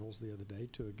II medals the other day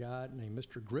to a guy named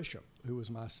Mr. Grisham, who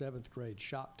was my 7th grade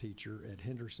shop teacher at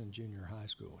Henderson Junior High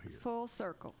School here. Full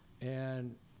circle.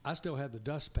 And I still have the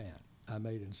dustpan I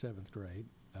made in 7th grade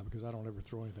because I don't ever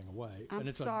throw anything away. I'm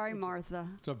sorry, Martha.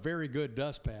 It's a very good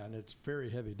dustpan. It's very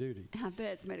heavy duty. I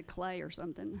bet it's made of clay or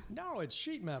something. No, it's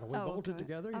sheet metal. We bolted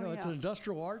together. It's an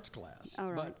industrial arts class.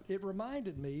 All right. But it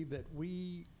reminded me that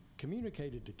we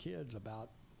communicated to kids about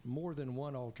more than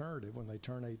one alternative when they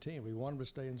turn 18. We want them to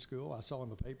stay in school. I saw in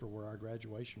the paper where our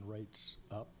graduation rate's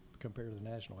up compared to the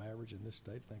national average in this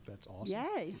state. I think that's awesome.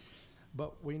 Yay.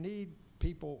 But we need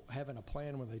people having a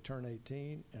plan when they turn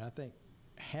 18, and I think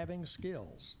having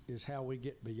skills is how we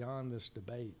get beyond this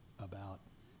debate about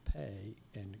pay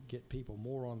and get people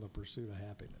more on the pursuit of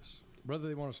happiness, whether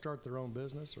they want to start their own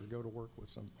business or go to work with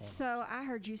some. So I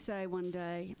heard you say one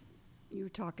day, you were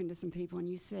talking to some people and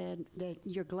you said that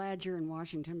you're glad you're in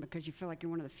Washington because you feel like you're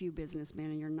one of the few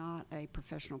businessmen and you're not a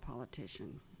professional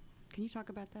politician. Can you talk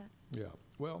about that? Yeah.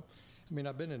 Well, I mean,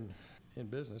 I've been in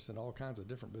business in all kinds of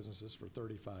different businesses for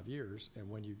 35 years, and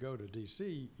when you go to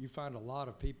D.C., you find a lot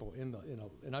of people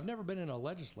and I've never been in a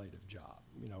legislative job,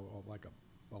 like a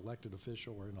elected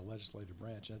official or in a legislative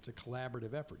branch. And it's a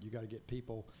collaborative effort. You got to get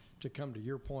people to come to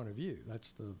your point of view.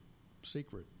 That's the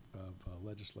secret of a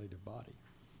legislative body.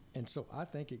 And so I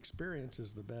think experience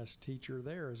is the best teacher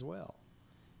there as well.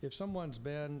 If someone's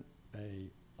been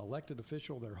a elected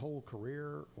official their whole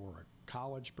career or a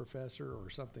college professor or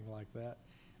something like that,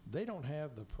 they don't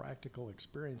have the practical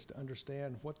experience to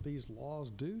understand what these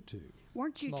laws do to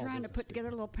Weren't you small trying to business put together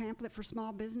a people. little pamphlet for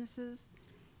small businesses?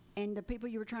 And the people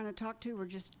you were trying to talk to were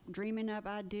just dreaming up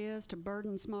ideas to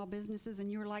burden small businesses, and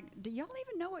you were like, "Do y'all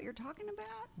even know what you're talking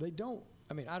about?" They don't.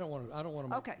 I mean, I don't want to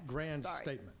make Okay, grand sorry.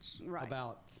 statements Right.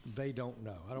 about they don't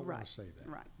know. I don't want Right, to say that.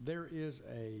 right. There is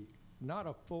not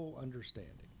a full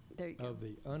understanding There you go. of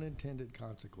the unintended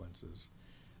consequences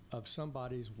of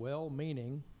somebody's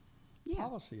well-meaning Yeah.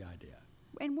 policy idea.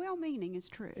 And well-meaning is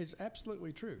true. It's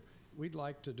absolutely true. We'd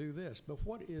like to do this, but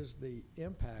what is the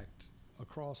impact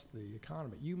across the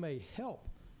economy? You may help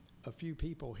a few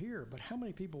people here, but how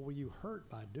many people will you hurt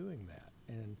by doing that?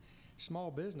 And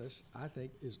small business, I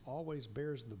think, always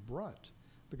bears the brunt,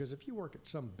 because if you work at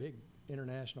some big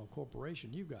international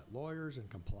corporation, you've got lawyers and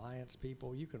compliance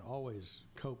people. You can always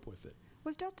cope with it.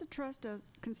 Was Delta Trust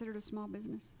considered a small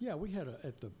business? Yeah, we had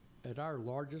at our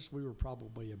largest, we were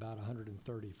probably about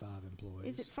 135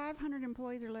 employees. Is it 500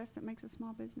 employees or less that makes a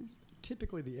small business?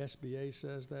 Typically, the SBA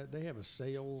says that. They have a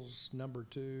sales number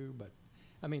too, but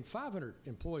I mean, 500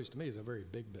 employees to me is a very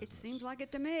big business. It seems like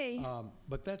it to me.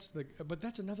 But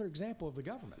that's another example of the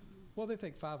government. Well, they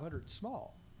think 500 is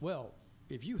small. Well,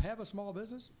 if you have a small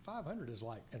business, 500 is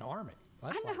like an army.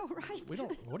 That's I know,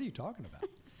 right? What are you talking about?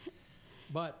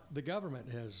 But the government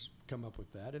has come up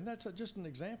with that, and that's just an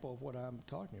example of what I'm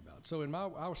talking about. So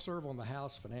I serve on the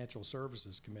House Financial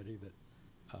Services Committee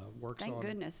that works Thank on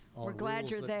goodness. on We're glad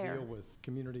rules you're that there. deal with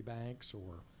community banks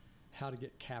or how to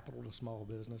get capital to small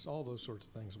business, all those sorts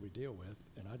of things we deal with,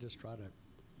 and I just try to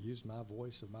use my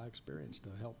voice and my experience to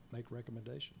help make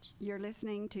recommendations. You're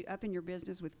listening to Up in Your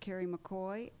Business with Carrie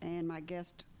McCoy and my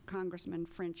guest, Congressman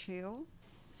French Hill.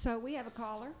 So we have a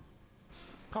caller.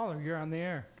 Caller, you're on the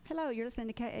air. Hello, you're listening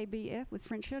to KABF with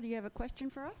French Hill. Do you have a question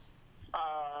for us?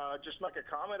 Just make a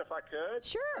comment if I could.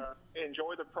 Sure.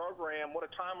 Enjoy the program. What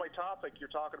a timely topic. You're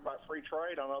talking about free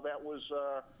trade. I know that was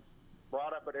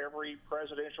brought up at every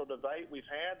presidential debate we've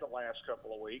had the last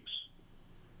couple of weeks.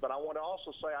 But I want to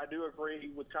also say I do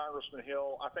agree with Congressman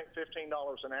Hill. I think $15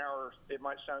 an hour, it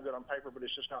might sound good on paper, but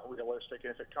it's just not realistic.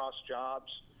 And if it costs jobs,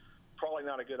 probably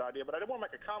not a good idea. But I did want to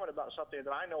make a comment about something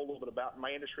that I know a little bit about in my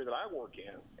industry that I work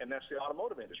in, and that's the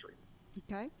automotive industry.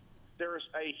 Okay. There's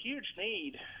a huge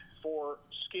need for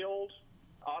skilled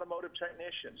automotive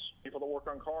technicians, people that work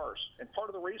on cars. And part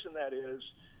of the reason that is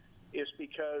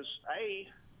because, A,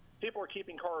 people are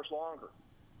keeping cars longer.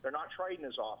 They're not trading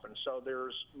as often, so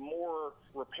there's more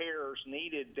repairs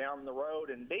needed down the road.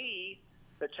 And B,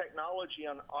 the technology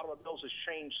on automobiles has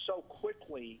changed so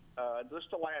quickly, just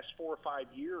the last 4 or 5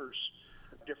 years,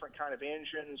 different kind of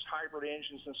engines, hybrid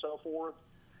engines and so forth,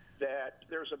 that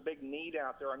there's a big need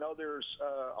out there. I know there's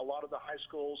a lot of the high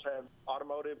schools have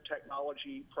automotive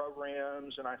technology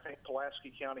programs, and I think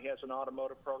Pulaski County has an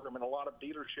automotive program, and a lot of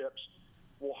dealerships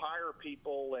will hire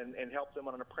people and help them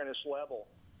on an apprentice level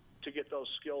to get those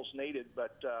skills needed.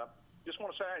 But just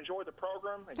want to say I enjoy the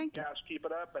program, and Thank you you. guys keep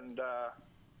it up, and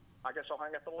I guess I'll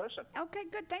hang up and listen. Okay,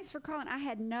 good. Thanks for calling. I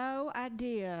had no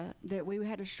idea that we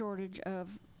had a shortage of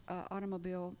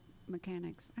automobile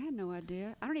mechanics. I had no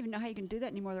idea. I don't even know how you can do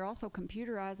that anymore. They're also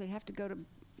computerized. They'd have to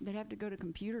go to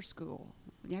computer school.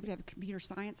 You have to have a computer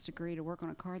science degree to work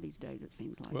on a car these days, it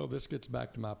seems like. Well, this gets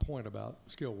back to my point about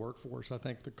skilled workforce. I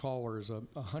think the caller is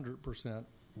 100%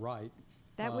 right.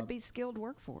 That would be skilled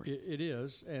workforce. It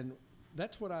is, and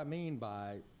that's what I mean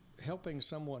by helping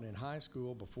someone in high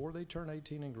school before they turn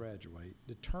 18 and graduate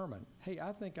determine, hey,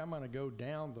 I think I'm going to go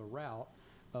down the route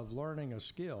of learning a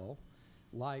skill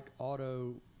like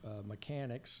auto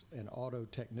mechanics and auto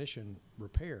technician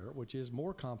repair, which is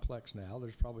more complex now.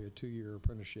 There's probably a 2-year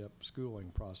apprenticeship schooling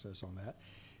process on that.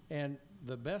 And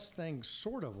the best thing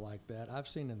sort of like that I've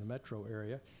seen in the metro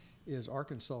area is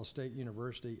Arkansas State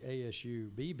University,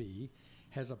 ASU-BB,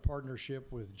 has a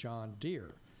partnership with John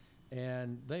Deere.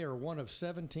 And they are one of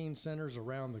 17 centers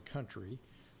around the country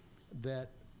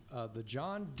that the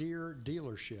John Deere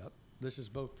dealership, this is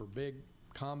both for big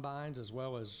combines as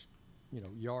well as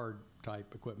yard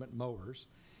type equipment, mowers,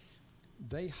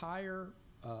 they hire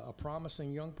a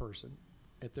promising young person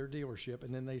at their dealership,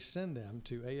 and then they send them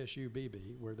to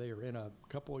ASU-BB, where they are in a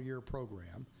couple-year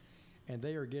program, and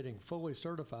they are getting fully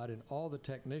certified in all the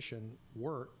technician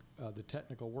work, the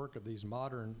technical work of these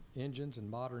modern engines and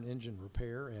modern engine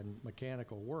repair and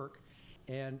mechanical work.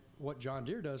 And what John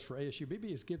Deere does for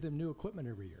ASUBB is give them new equipment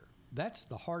every year. That's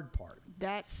the hard part.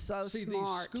 That's so See, smart.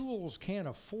 these schools can't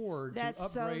afford That's to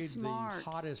so upgrade the smart.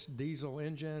 hottest diesel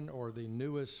engine or the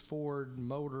newest Ford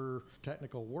motor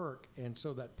technical work. And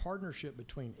so that partnership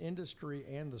between industry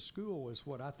and the school is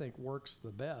what I think works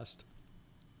the best.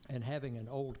 And having an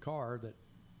old car that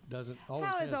doesn't always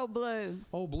How is Old Blue?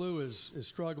 Old Blue is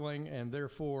struggling, and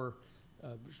therefore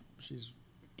she's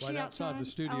right She outside the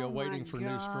studio Oh waiting my for new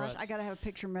gosh, struts. I got to have a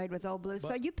picture made with Old Blue.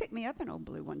 So you picked me up in Old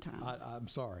Blue one time. I'm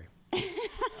sorry.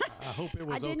 I hope it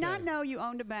was I did okay. not know you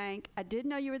owned a bank. I did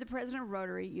know you were the president of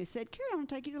Rotary. You said, Carrie, I want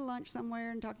to take you to lunch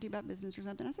somewhere and talk to you about business or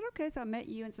something. I said, okay. So I met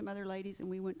you and some other ladies, and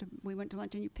we went to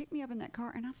lunch, and you picked me up in that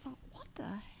car. And I thought, what the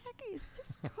heck is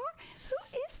this car?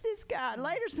 Who is this guy?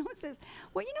 Later, someone says,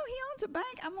 well, you know, he owns a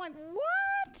bank. I'm like,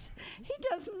 what? He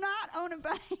does not own a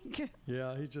bank.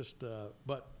 Yeah, he just.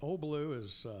 But Old Blue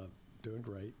is doing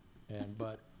great, and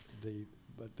but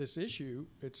this issue,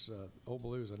 it's Old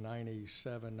Blue is a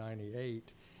 97,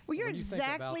 98. Well, you're When you think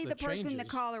about exactly the person the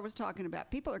changes- caller was talking about.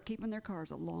 People are keeping their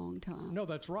cars a long time. No,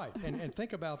 that's right. And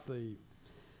think about the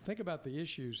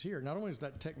issues here. Not only does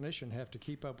that technician have to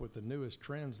keep up with the newest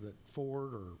trends that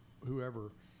Ford or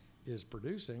whoever is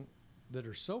producing that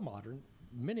are so modern,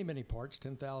 many parts,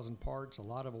 10,000 parts, a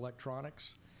lot of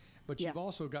electronics. But Yeah. you've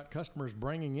also got customers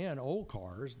bringing in old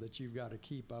cars that you've got to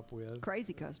keep up with.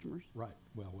 Crazy customers. Right.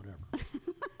 Well, whatever.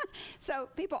 So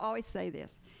people always say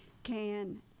this: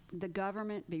 can the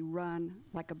government be run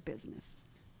like a business?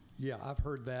 Yeah, I've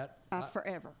heard that.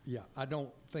 Forever. Yeah, I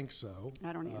don't think so.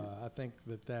 I don't either. I think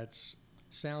that's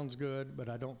sounds good, but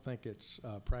I don't think it's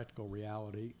practical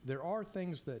reality. There are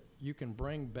things that you can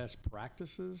bring best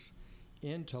practices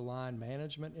into line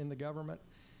management in the government,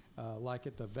 like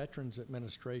at the Veterans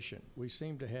Administration. We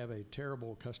seem to have a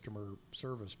terrible customer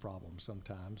service problem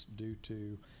sometimes due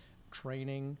to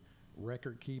training,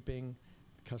 record keeping,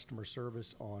 customer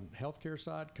service on healthcare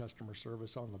side, customer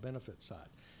service on the benefit side.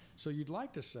 So you'd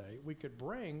like to say we could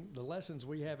bring the lessons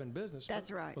we have in business.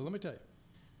 That's right. But let me tell you,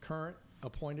 current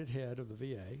appointed head of the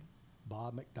VA,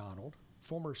 Bob McDonald,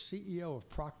 former CEO of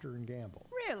Procter & Gamble,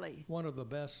 Really? one of the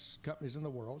best companies in the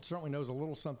world, certainly knows a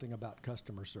little something about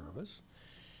customer service,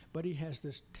 but he has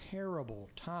this terrible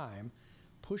time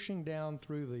pushing down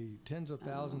through the tens of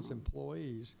thousands of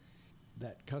employees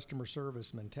that customer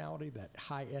service mentality, that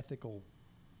high ethical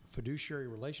fiduciary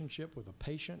relationship with a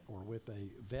patient or with a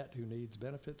vet who needs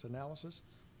benefits analysis.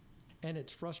 And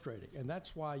it's frustrating. And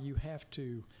that's why you have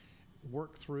to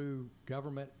work through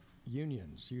government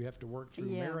unions. You have to work through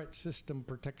Yeah. Merit System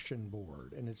Protection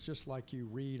Board. And it's just like you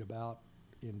read about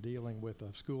in dealing with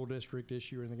a school district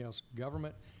issue or anything else.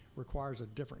 Government requires a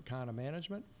different kind of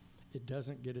management. It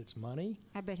doesn't get its money.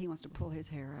 I bet he wants to pull his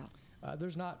hair out.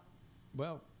 There's not,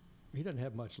 well, he doesn't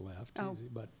have much left. Oh.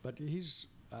 But he's,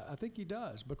 I think he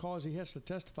does because he has to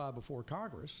testify before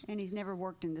Congress. And he's never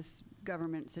worked in this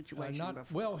government situation before.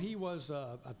 Well, he was,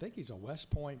 I think he's a West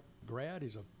Point grad.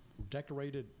 He's a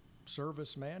decorated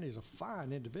serviceman. He's a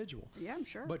fine individual. Yeah, I'm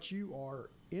sure. But you are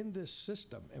in this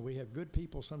system, and we have good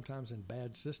people sometimes in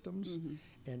bad systems. Mm-hmm.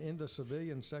 And in the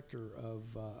civilian sector of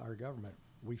our government,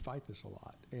 we fight this a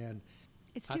lot. And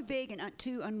It's too big and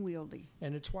too unwieldy.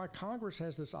 And it's why Congress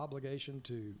has this obligation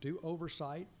to do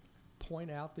oversight,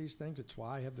 point out these things. It's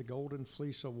why I have the Golden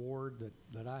Fleece Award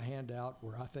that I hand out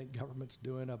where I think government's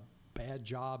doing a bad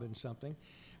job in something,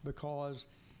 because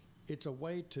it's a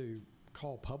way to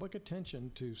call public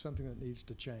attention to something that needs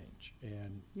to change.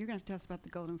 And You're going to tell us about the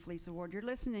Golden Fleece Award. You're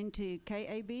listening to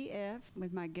KABF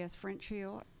with my guest, French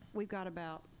Hill. We've got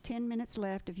about 10 minutes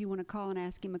left. If you want to call and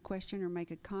ask him a question or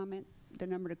make a comment, the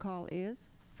number to call is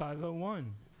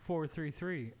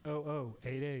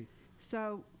 501-433-0088.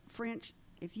 So, French,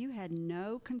 if you had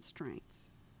no constraints,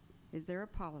 is there a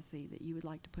policy that you would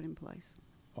like to put in place?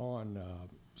 on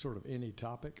sort of any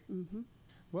topic. Mm-hmm.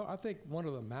 Well, I think one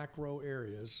of the macro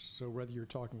areas, so whether you're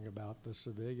talking about the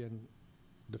Civilian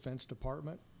Defense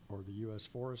Department or the U.S.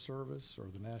 Forest Service or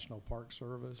the National Park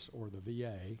Service or the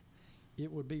VA,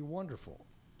 it would be wonderful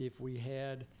if we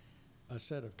had a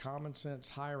set of common sense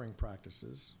hiring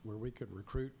practices where we could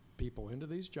recruit people into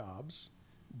these jobs,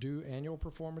 do annual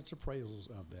performance appraisals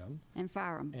of them, And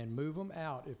fire them. and move them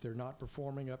out if they're not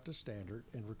performing up to standard,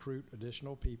 and recruit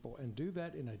additional people, and do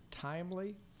that in a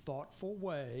timely, thoughtful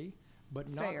way, but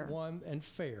Fair. not one and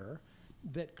fair,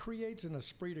 that creates an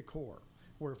esprit de corps,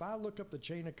 where if I look up the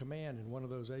chain of command in one of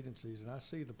those agencies and I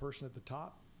see the person at the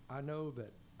top, I know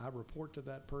that I report to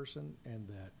that person and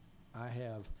that I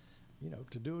have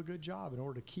to do a good job in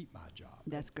order to keep my job.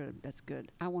 That's good. That's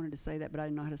good. I wanted to say that, but I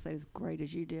didn't know how to say it as great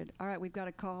as you did. All right, we've got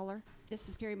a caller. This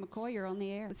is Carrie McCoy. You're on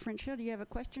the air with French Hill. Do you have a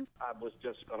question? I was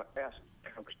just going to ask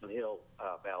Congressman Hill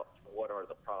about what are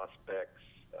the prospects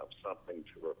of something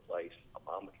to replace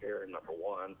Obamacare, number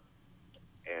one.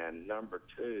 And number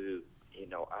two,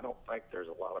 I don't think there's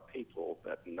a lot of people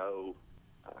that know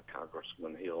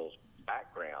Congressman Hill's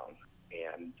background,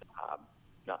 and I'm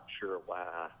not sure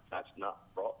why that's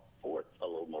not brought forth a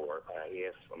little more. He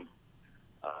has some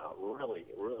really,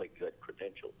 really good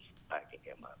credentials backing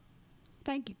him up.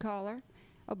 Thank you, caller.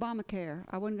 Obamacare.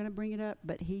 I wasn't going to bring it up,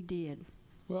 but he did.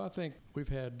 Well, I think we've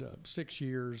had 6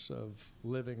 years of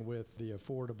living with the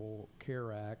Affordable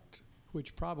Care Act,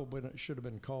 which probably should have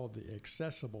been called the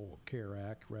Accessible Care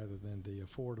Act rather than the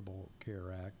Affordable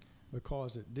Care Act,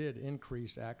 because it did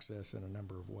increase access in a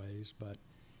number of ways. But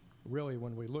really,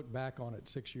 when we look back on it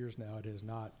 6 years now, it has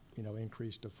not,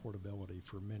 increased affordability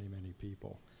for many, many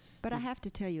people. But I have to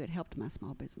tell you, it helped my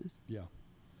small business. Yeah.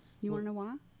 You want to know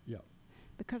why? Yeah.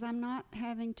 Because I'm not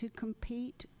having to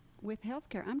compete with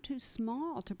healthcare. I'm too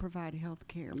small to provide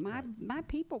healthcare. My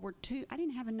people were I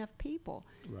didn't have enough people.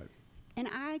 Right. And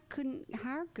I couldn't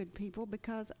hire good people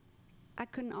because I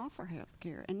couldn't offer health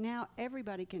care. And now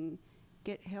everybody can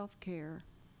get health care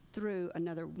through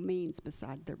another means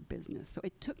beside their business. So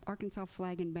it took Arkansas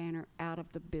Flag and Banner out of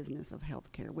the business of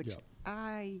health care, which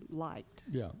I liked.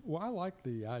 Yeah. Well, I like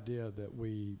the idea that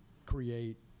we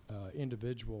create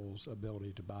individuals'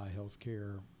 ability to buy health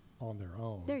care on their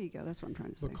own. There you go. That's what I'm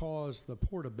trying to say. Because the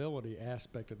portability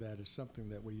aspect of that is something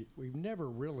that we've never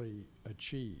really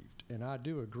achieved. And I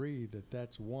do agree that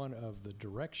that's one of the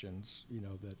directions,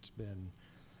 that's been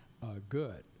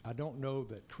good. I don't know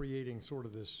that creating sort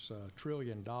of this $1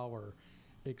 trillion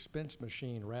expense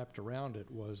machine wrapped around it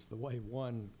was the way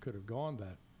one could have gone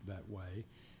that way.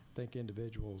 I think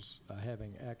individuals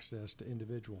having access to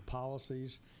individual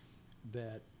policies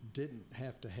that didn't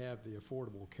have to have the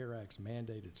Affordable Care Act's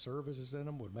mandated services in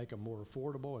them would make them more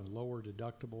affordable and lower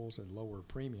deductibles and lower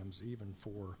premiums, even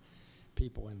for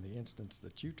people in the instance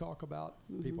that you talk about,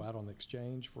 people out on the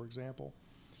exchange, for example.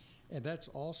 And that's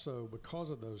also, because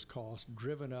of those costs,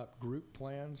 driven up group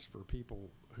plans for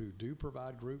people who do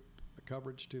provide group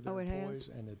coverage to their employees.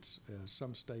 And it's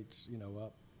some states,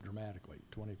 up dramatically,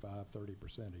 25,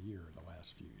 30% a year in the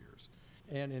last few years.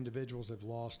 And individuals have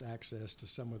lost access to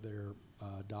some of their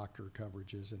doctor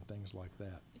coverages and things like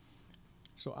that.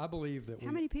 So I believe that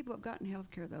How many people have gotten health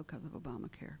care, though, because of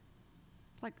Obamacare?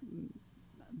 Like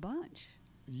a bunch.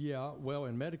 Yeah, well,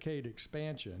 in Medicaid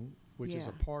expansion, which is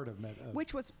a part of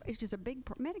it's just a big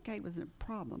Medicaid was a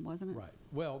problem, wasn't it? Right.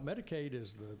 Well, Medicaid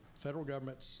is the federal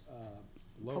government's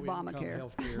low-income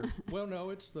health care. Well, no,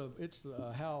 it's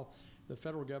how the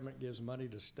federal government gives money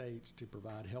to states to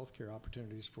provide health care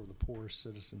opportunities for the poorest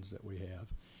citizens that we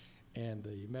have. And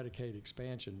the Medicaid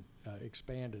expansion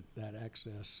expanded that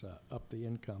access up the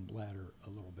income ladder a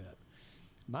little bit.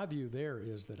 My view there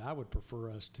is that I would prefer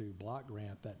us to block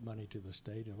grant that money to the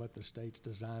state and let the states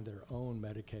design their own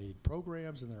Medicaid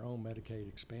programs and their own Medicaid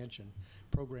expansion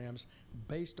programs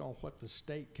based on what the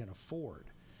state can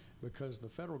afford, because the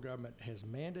federal government has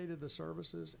mandated the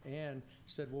services and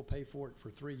said we'll pay for it for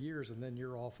 3 years and then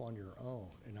you're off on your own.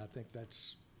 And I think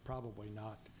that's probably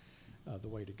not the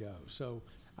way to go. So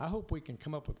I hope we can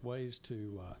come up with ways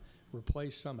to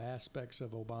replace some aspects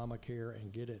of Obamacare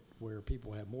and get it where people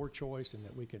have more choice and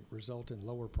that we can result in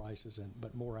lower prices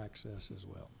but more access as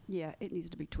well. Yeah, it needs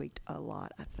to be tweaked a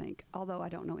lot, I think, although I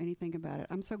don't know anything about it.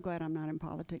 I'm so glad I'm not in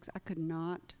politics. I could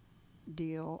not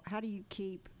deal. How do you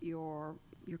keep your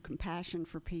compassion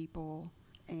for people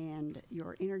and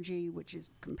your energy, which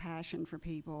is compassion for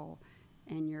people,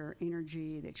 and your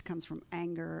energy that comes from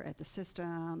anger at the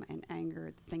system and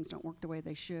anger that things don't work the way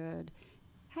they should?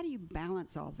 How do you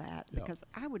balance all that? Because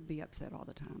I would be upset all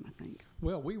the time, I think.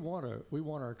 Well, we want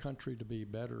our country to be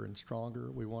better and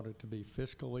stronger. We want it to be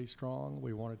fiscally strong.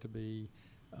 We want it to be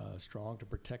strong to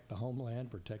protect the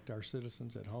homeland, protect our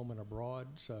citizens at home and abroad.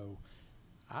 So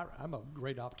I'm a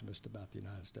great optimist about the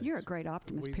United States. You're a great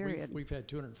optimist, period. We've had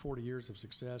 240 years of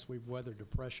success. We've weathered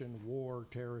depression, war,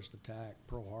 terrorist attack,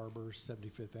 Pearl Harbor's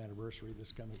 75th anniversary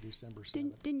this coming December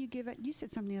 7th. Didn't you give it? You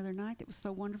said something the other night that was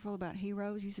so wonderful about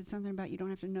heroes. You said something about you don't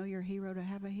have to know your hero to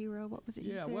have a hero. What was it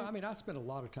you said? Yeah, well, I mean, I spend a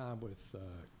lot of time with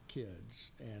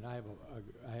kids, and I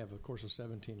have, of course, a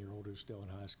 17-year-old who's still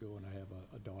in high school, and I have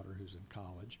a daughter who's in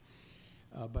college.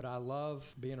 But I love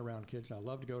being around kids. I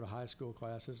love to go to high school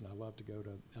classes, and I love to go to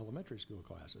elementary school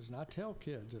classes. And I tell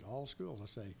kids at all schools, I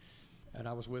say, and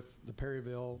I was with the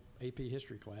Perryville AP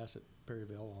History class at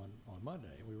Perryville on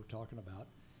Monday, and we were talking about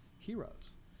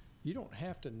heroes. You don't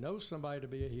have to know somebody to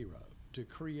be a hero. to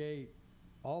create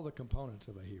all the components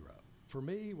of a hero. For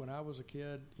me, when I was a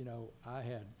kid, I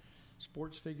had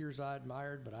sports figures I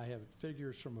admired, but I have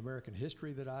figures from American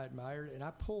history that I admired, and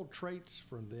I pulled traits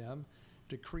from them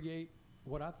to create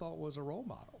what I thought was a role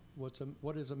model,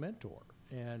 what is a mentor.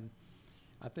 And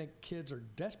I think kids are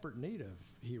desperate need of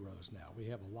heroes now. We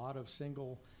have a lot of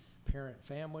single parent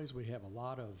families. We have a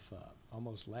lot of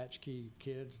almost latchkey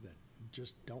kids that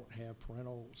just don't have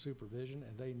parental supervision,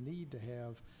 and they need to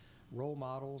have role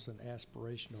models and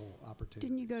aspirational opportunities.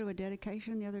 Didn't you go to a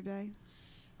dedication the other day?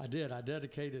 I did. I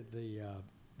dedicated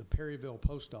the Perryville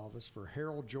Post Office for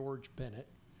Harold George Bennett,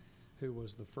 who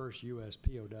was the first U.S.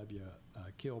 POW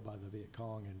killed by the Viet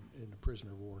Cong in a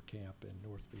prisoner of war camp in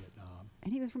North Vietnam.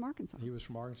 And he was from Arkansas. He was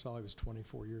from Arkansas. He was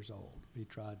 24 years old. He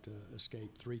tried to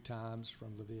escape 3 times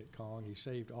from the Viet Cong. He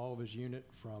saved all of his unit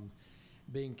from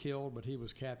being killed, but he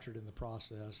was captured in the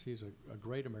process. He's a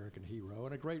great American hero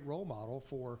and a great role model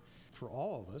for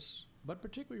all of us, but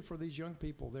particularly for these young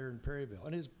people there in Perryville.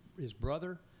 And his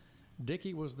brother,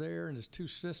 Dickie, was there, and his 2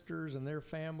 sisters and their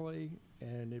family,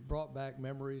 and it brought back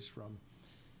memories from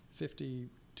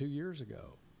 52 years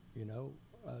ago,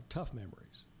 tough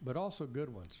memories, but also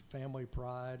good ones, family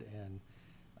pride and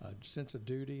a sense of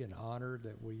duty and honor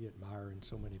that we admire in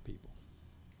so many people.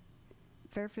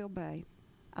 Fairfield Bay.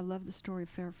 I love the story of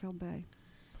Fairfield Bay.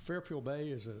 Fairfield Bay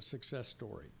is a success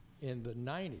story. In the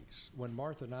 90s, when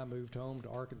Martha and I moved home to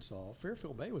Arkansas,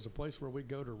 Fairfield Bay was a place where we'd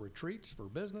go to retreats for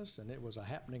business, and it was a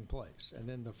happening place. And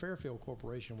then the Fairfield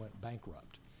Corporation went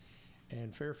bankrupt,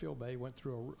 and Fairfield Bay went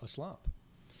through a slump.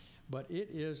 But it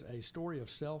is a story of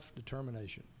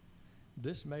self-determination.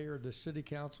 This mayor, this city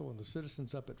council, and the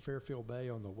citizens up at Fairfield Bay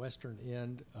on the western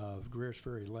end of Greers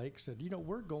Ferry Lake said,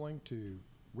 we're going to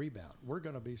rebound. We're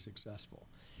going to be successful.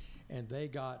 And they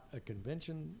got a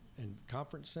convention and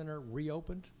conference center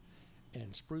reopened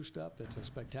and spruced up. That's a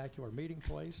spectacular meeting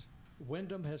place.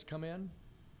 Wyndham has come in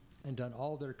and done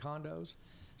all their condos.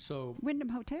 So Wyndham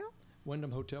Hotel?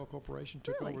 Wyndham Hotel Corporation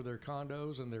took Really? over their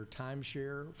condos and their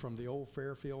timeshare from the old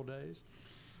Fairfield days.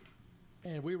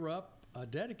 And we were up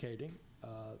dedicating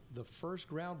the first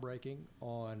groundbreaking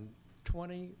on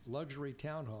 20 luxury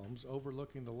townhomes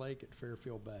overlooking the lake at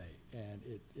Fairfield Bay. And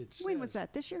When was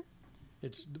that? This year?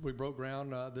 We broke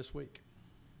ground this week.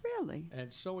 Really? And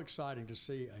it's so exciting to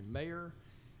see a mayor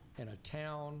and a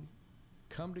town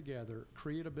come together,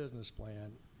 create a business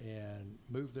plan, and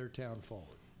move their town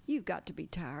forward. You've got to be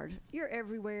tired. You're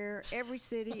everywhere, every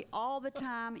city, all the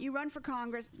time. You run for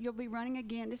Congress. You'll be running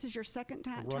again. This is your second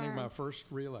time. Running my first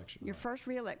re-election. Your first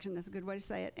re-election. That's a good way to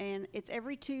say it. And it's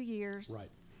every 2 years. Right.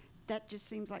 That just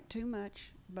seems like too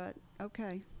much, but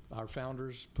okay. Our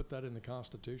founders put that in the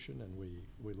Constitution, and we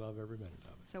love every minute of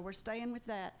it. So we're staying with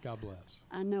that. God bless.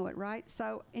 I know it, right?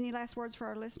 So any last words for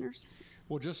our listeners?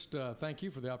 Well, just thank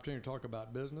you for the opportunity to talk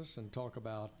about business and talk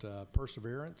about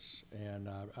perseverance. And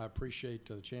I appreciate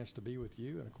the chance to be with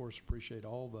you, and, of course, appreciate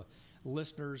all the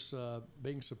listeners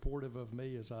being supportive of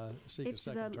me as I seek a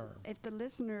second term. If the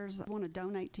listeners want to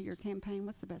donate to your campaign,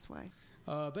 what's the best way?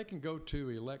 They can go to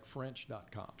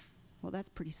electfrench.com. Well, that's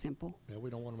pretty simple. Yeah, we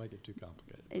don't want to make it too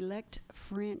complicated.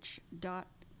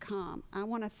 electfrench.com. I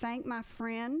want to thank my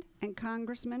friend and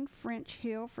Congressman French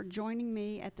Hill for joining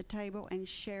me at the table and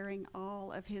sharing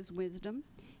all of his wisdom.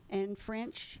 And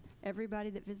French,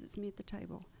 everybody that visits me at the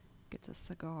table gets a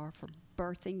cigar for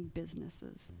birthing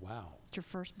businesses. Wow. It's your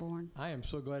firstborn. I am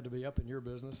so glad to be up in your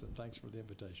business, and thanks for the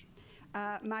invitation.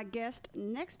 My guest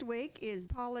next week is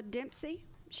Paula Dempsey.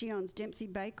 She owns Dempsey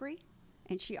Bakery.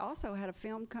 And she also had a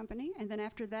film company. And then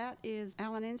after that is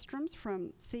Alan Instroms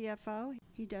from CFO.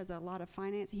 He does a lot of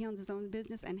finance. He owns his own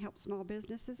business and helps small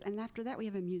businesses. And after that, we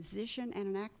have a musician and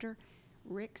an actor,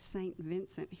 Rick St.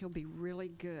 Vincent. He'll be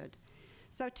really good.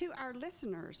 So to our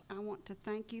listeners, I want to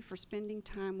thank you for spending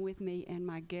time with me and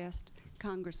my guest,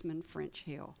 Congressman French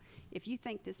Hill. If you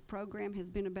think this program has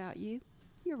been about you,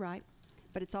 you're right.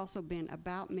 But it's also been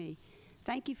about me.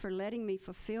 Thank you for letting me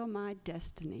fulfill my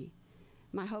destiny.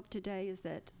 My hope today is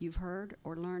that you've heard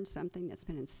or learned something that's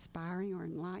been inspiring or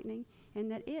enlightening, and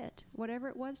that whatever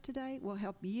it was today, will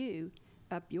help you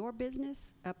up your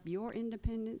business, up your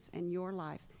independence, and your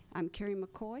life. I'm Carrie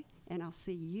McCoy, and I'll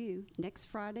see you next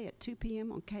Friday at 2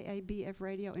 p.m. on KABF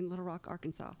Radio in Little Rock,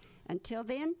 Arkansas. Until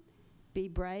then, be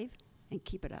brave and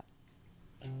keep it up.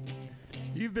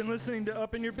 You've been listening to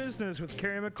Up in Your Business with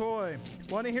Carrie McCoy.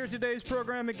 Want to hear today's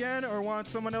program again or want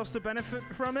someone else to benefit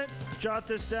from it? Jot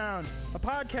this down. A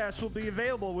podcast will be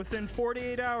available within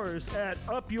 48 hours at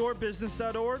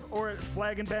upyourbusiness.org or at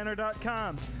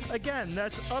flagandbanner.com. Again,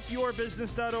 that's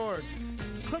upyourbusiness.org.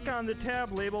 Click on the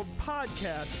tab labeled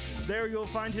Podcast There you'll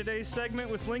find today's segment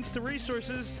with links to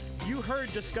resources you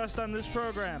heard discussed on this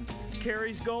program.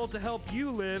 Carrie's goal to help you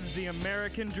live the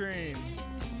American dream.